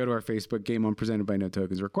 Don't forget, go to our Facebook, Game On, presented by No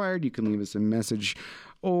Tokens Required. You can leave us a message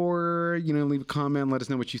or, leave a comment. Let us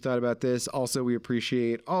know what you thought about this. Also, we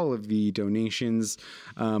appreciate all of the donations,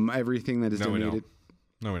 everything that is donated.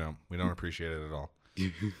 No, we don't. We don't appreciate it at all.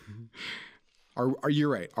 You're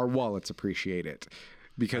right. Our wallets appreciate it.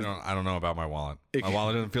 Because I don't know about my wallet. My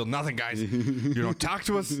wallet doesn't feel nothing, guys. You don't talk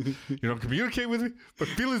to us. You don't communicate with me. My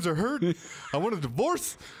feelings are hurt. I want a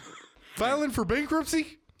divorce. Filing for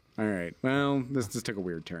bankruptcy. All right. Well, this just took a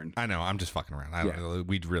weird turn. I know. I'm just fucking around.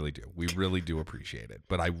 We really do. We really do appreciate it.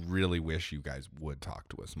 But I really wish you guys would talk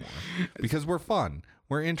to us more because we're fun.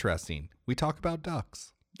 We're interesting. We talk about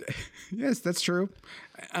ducks. Yes, that's true.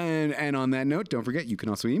 And on that note, don't forget, you can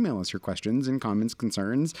also email us your questions and comments,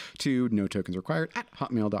 concerns to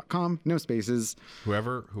notokensrequired@hotmail.com. No spaces.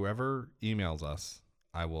 Whoever emails us,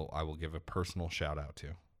 I will give a personal shout out to.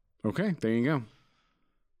 Okay, there you go.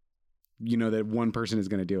 You know that one person is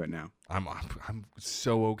going to do it now. I'm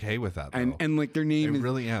so okay with that. Though. And like their name I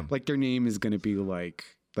really am. Like their name is going to be like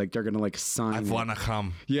they're going to like sign. I wanna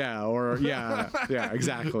come. Yeah, or yeah,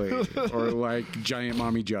 exactly. Or like giant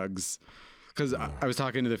mommy jugs. Because I was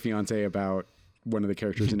talking to the fiance about one of the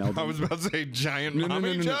characters in Elden I was about to say giant no,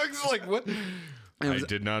 mommy no. jugs. Like what? I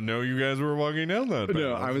did not know you guys were walking down that path.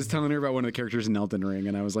 No, I was telling her about one of the characters in Elden Ring,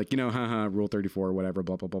 and I was like, haha, Rule 34, whatever,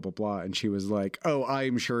 blah, blah, blah, blah, blah. And she was like, oh,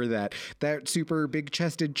 I'm sure that super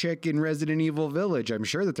big-chested chick in Resident Evil Village, I'm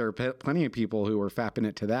sure that there are plenty of people who are fapping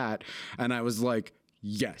it to that. And I was like,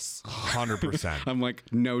 yes. 100%. I'm like,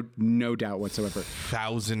 no doubt whatsoever.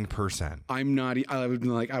 1,000%. I'm not, I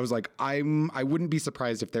was like, I wouldn't be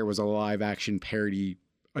surprised if there was a live-action parody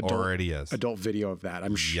already is adult video of that.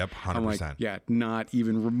 I'm Yep, 100%. I'm like, yeah, not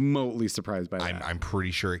even remotely surprised by that. I'm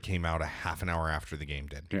pretty sure it came out a half an hour after the game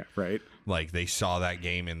did. Yeah, right. Like they saw that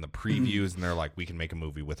game in the previews and they're like, we can make a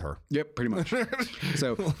movie with her. Yep, pretty much.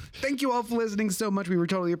 So thank you all for listening so much. We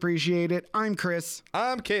totally appreciate it. I'm Chris.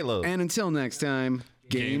 I'm Caleb. And until next time,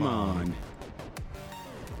 game on.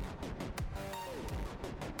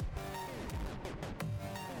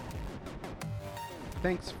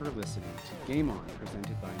 Thanks for listening to Game On,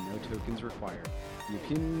 presented by No Tokens Required. The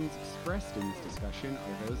opinions expressed in this discussion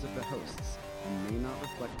are those of the hosts and may not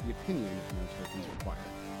reflect the opinion of No Tokens Required.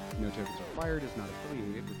 No Tokens Required is not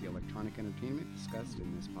affiliated with the electronic entertainment discussed in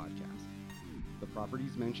this podcast. The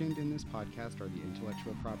properties mentioned in this podcast are the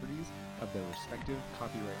intellectual properties of their respective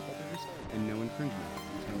copyright holders, and no infringement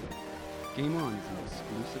is intended. Game On is an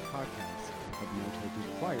exclusive podcast of No Tokens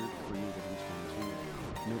Required, created in 2020.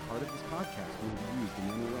 No part of this podcast may be used in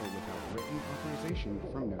any way without written authorization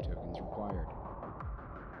from No Tokens Required.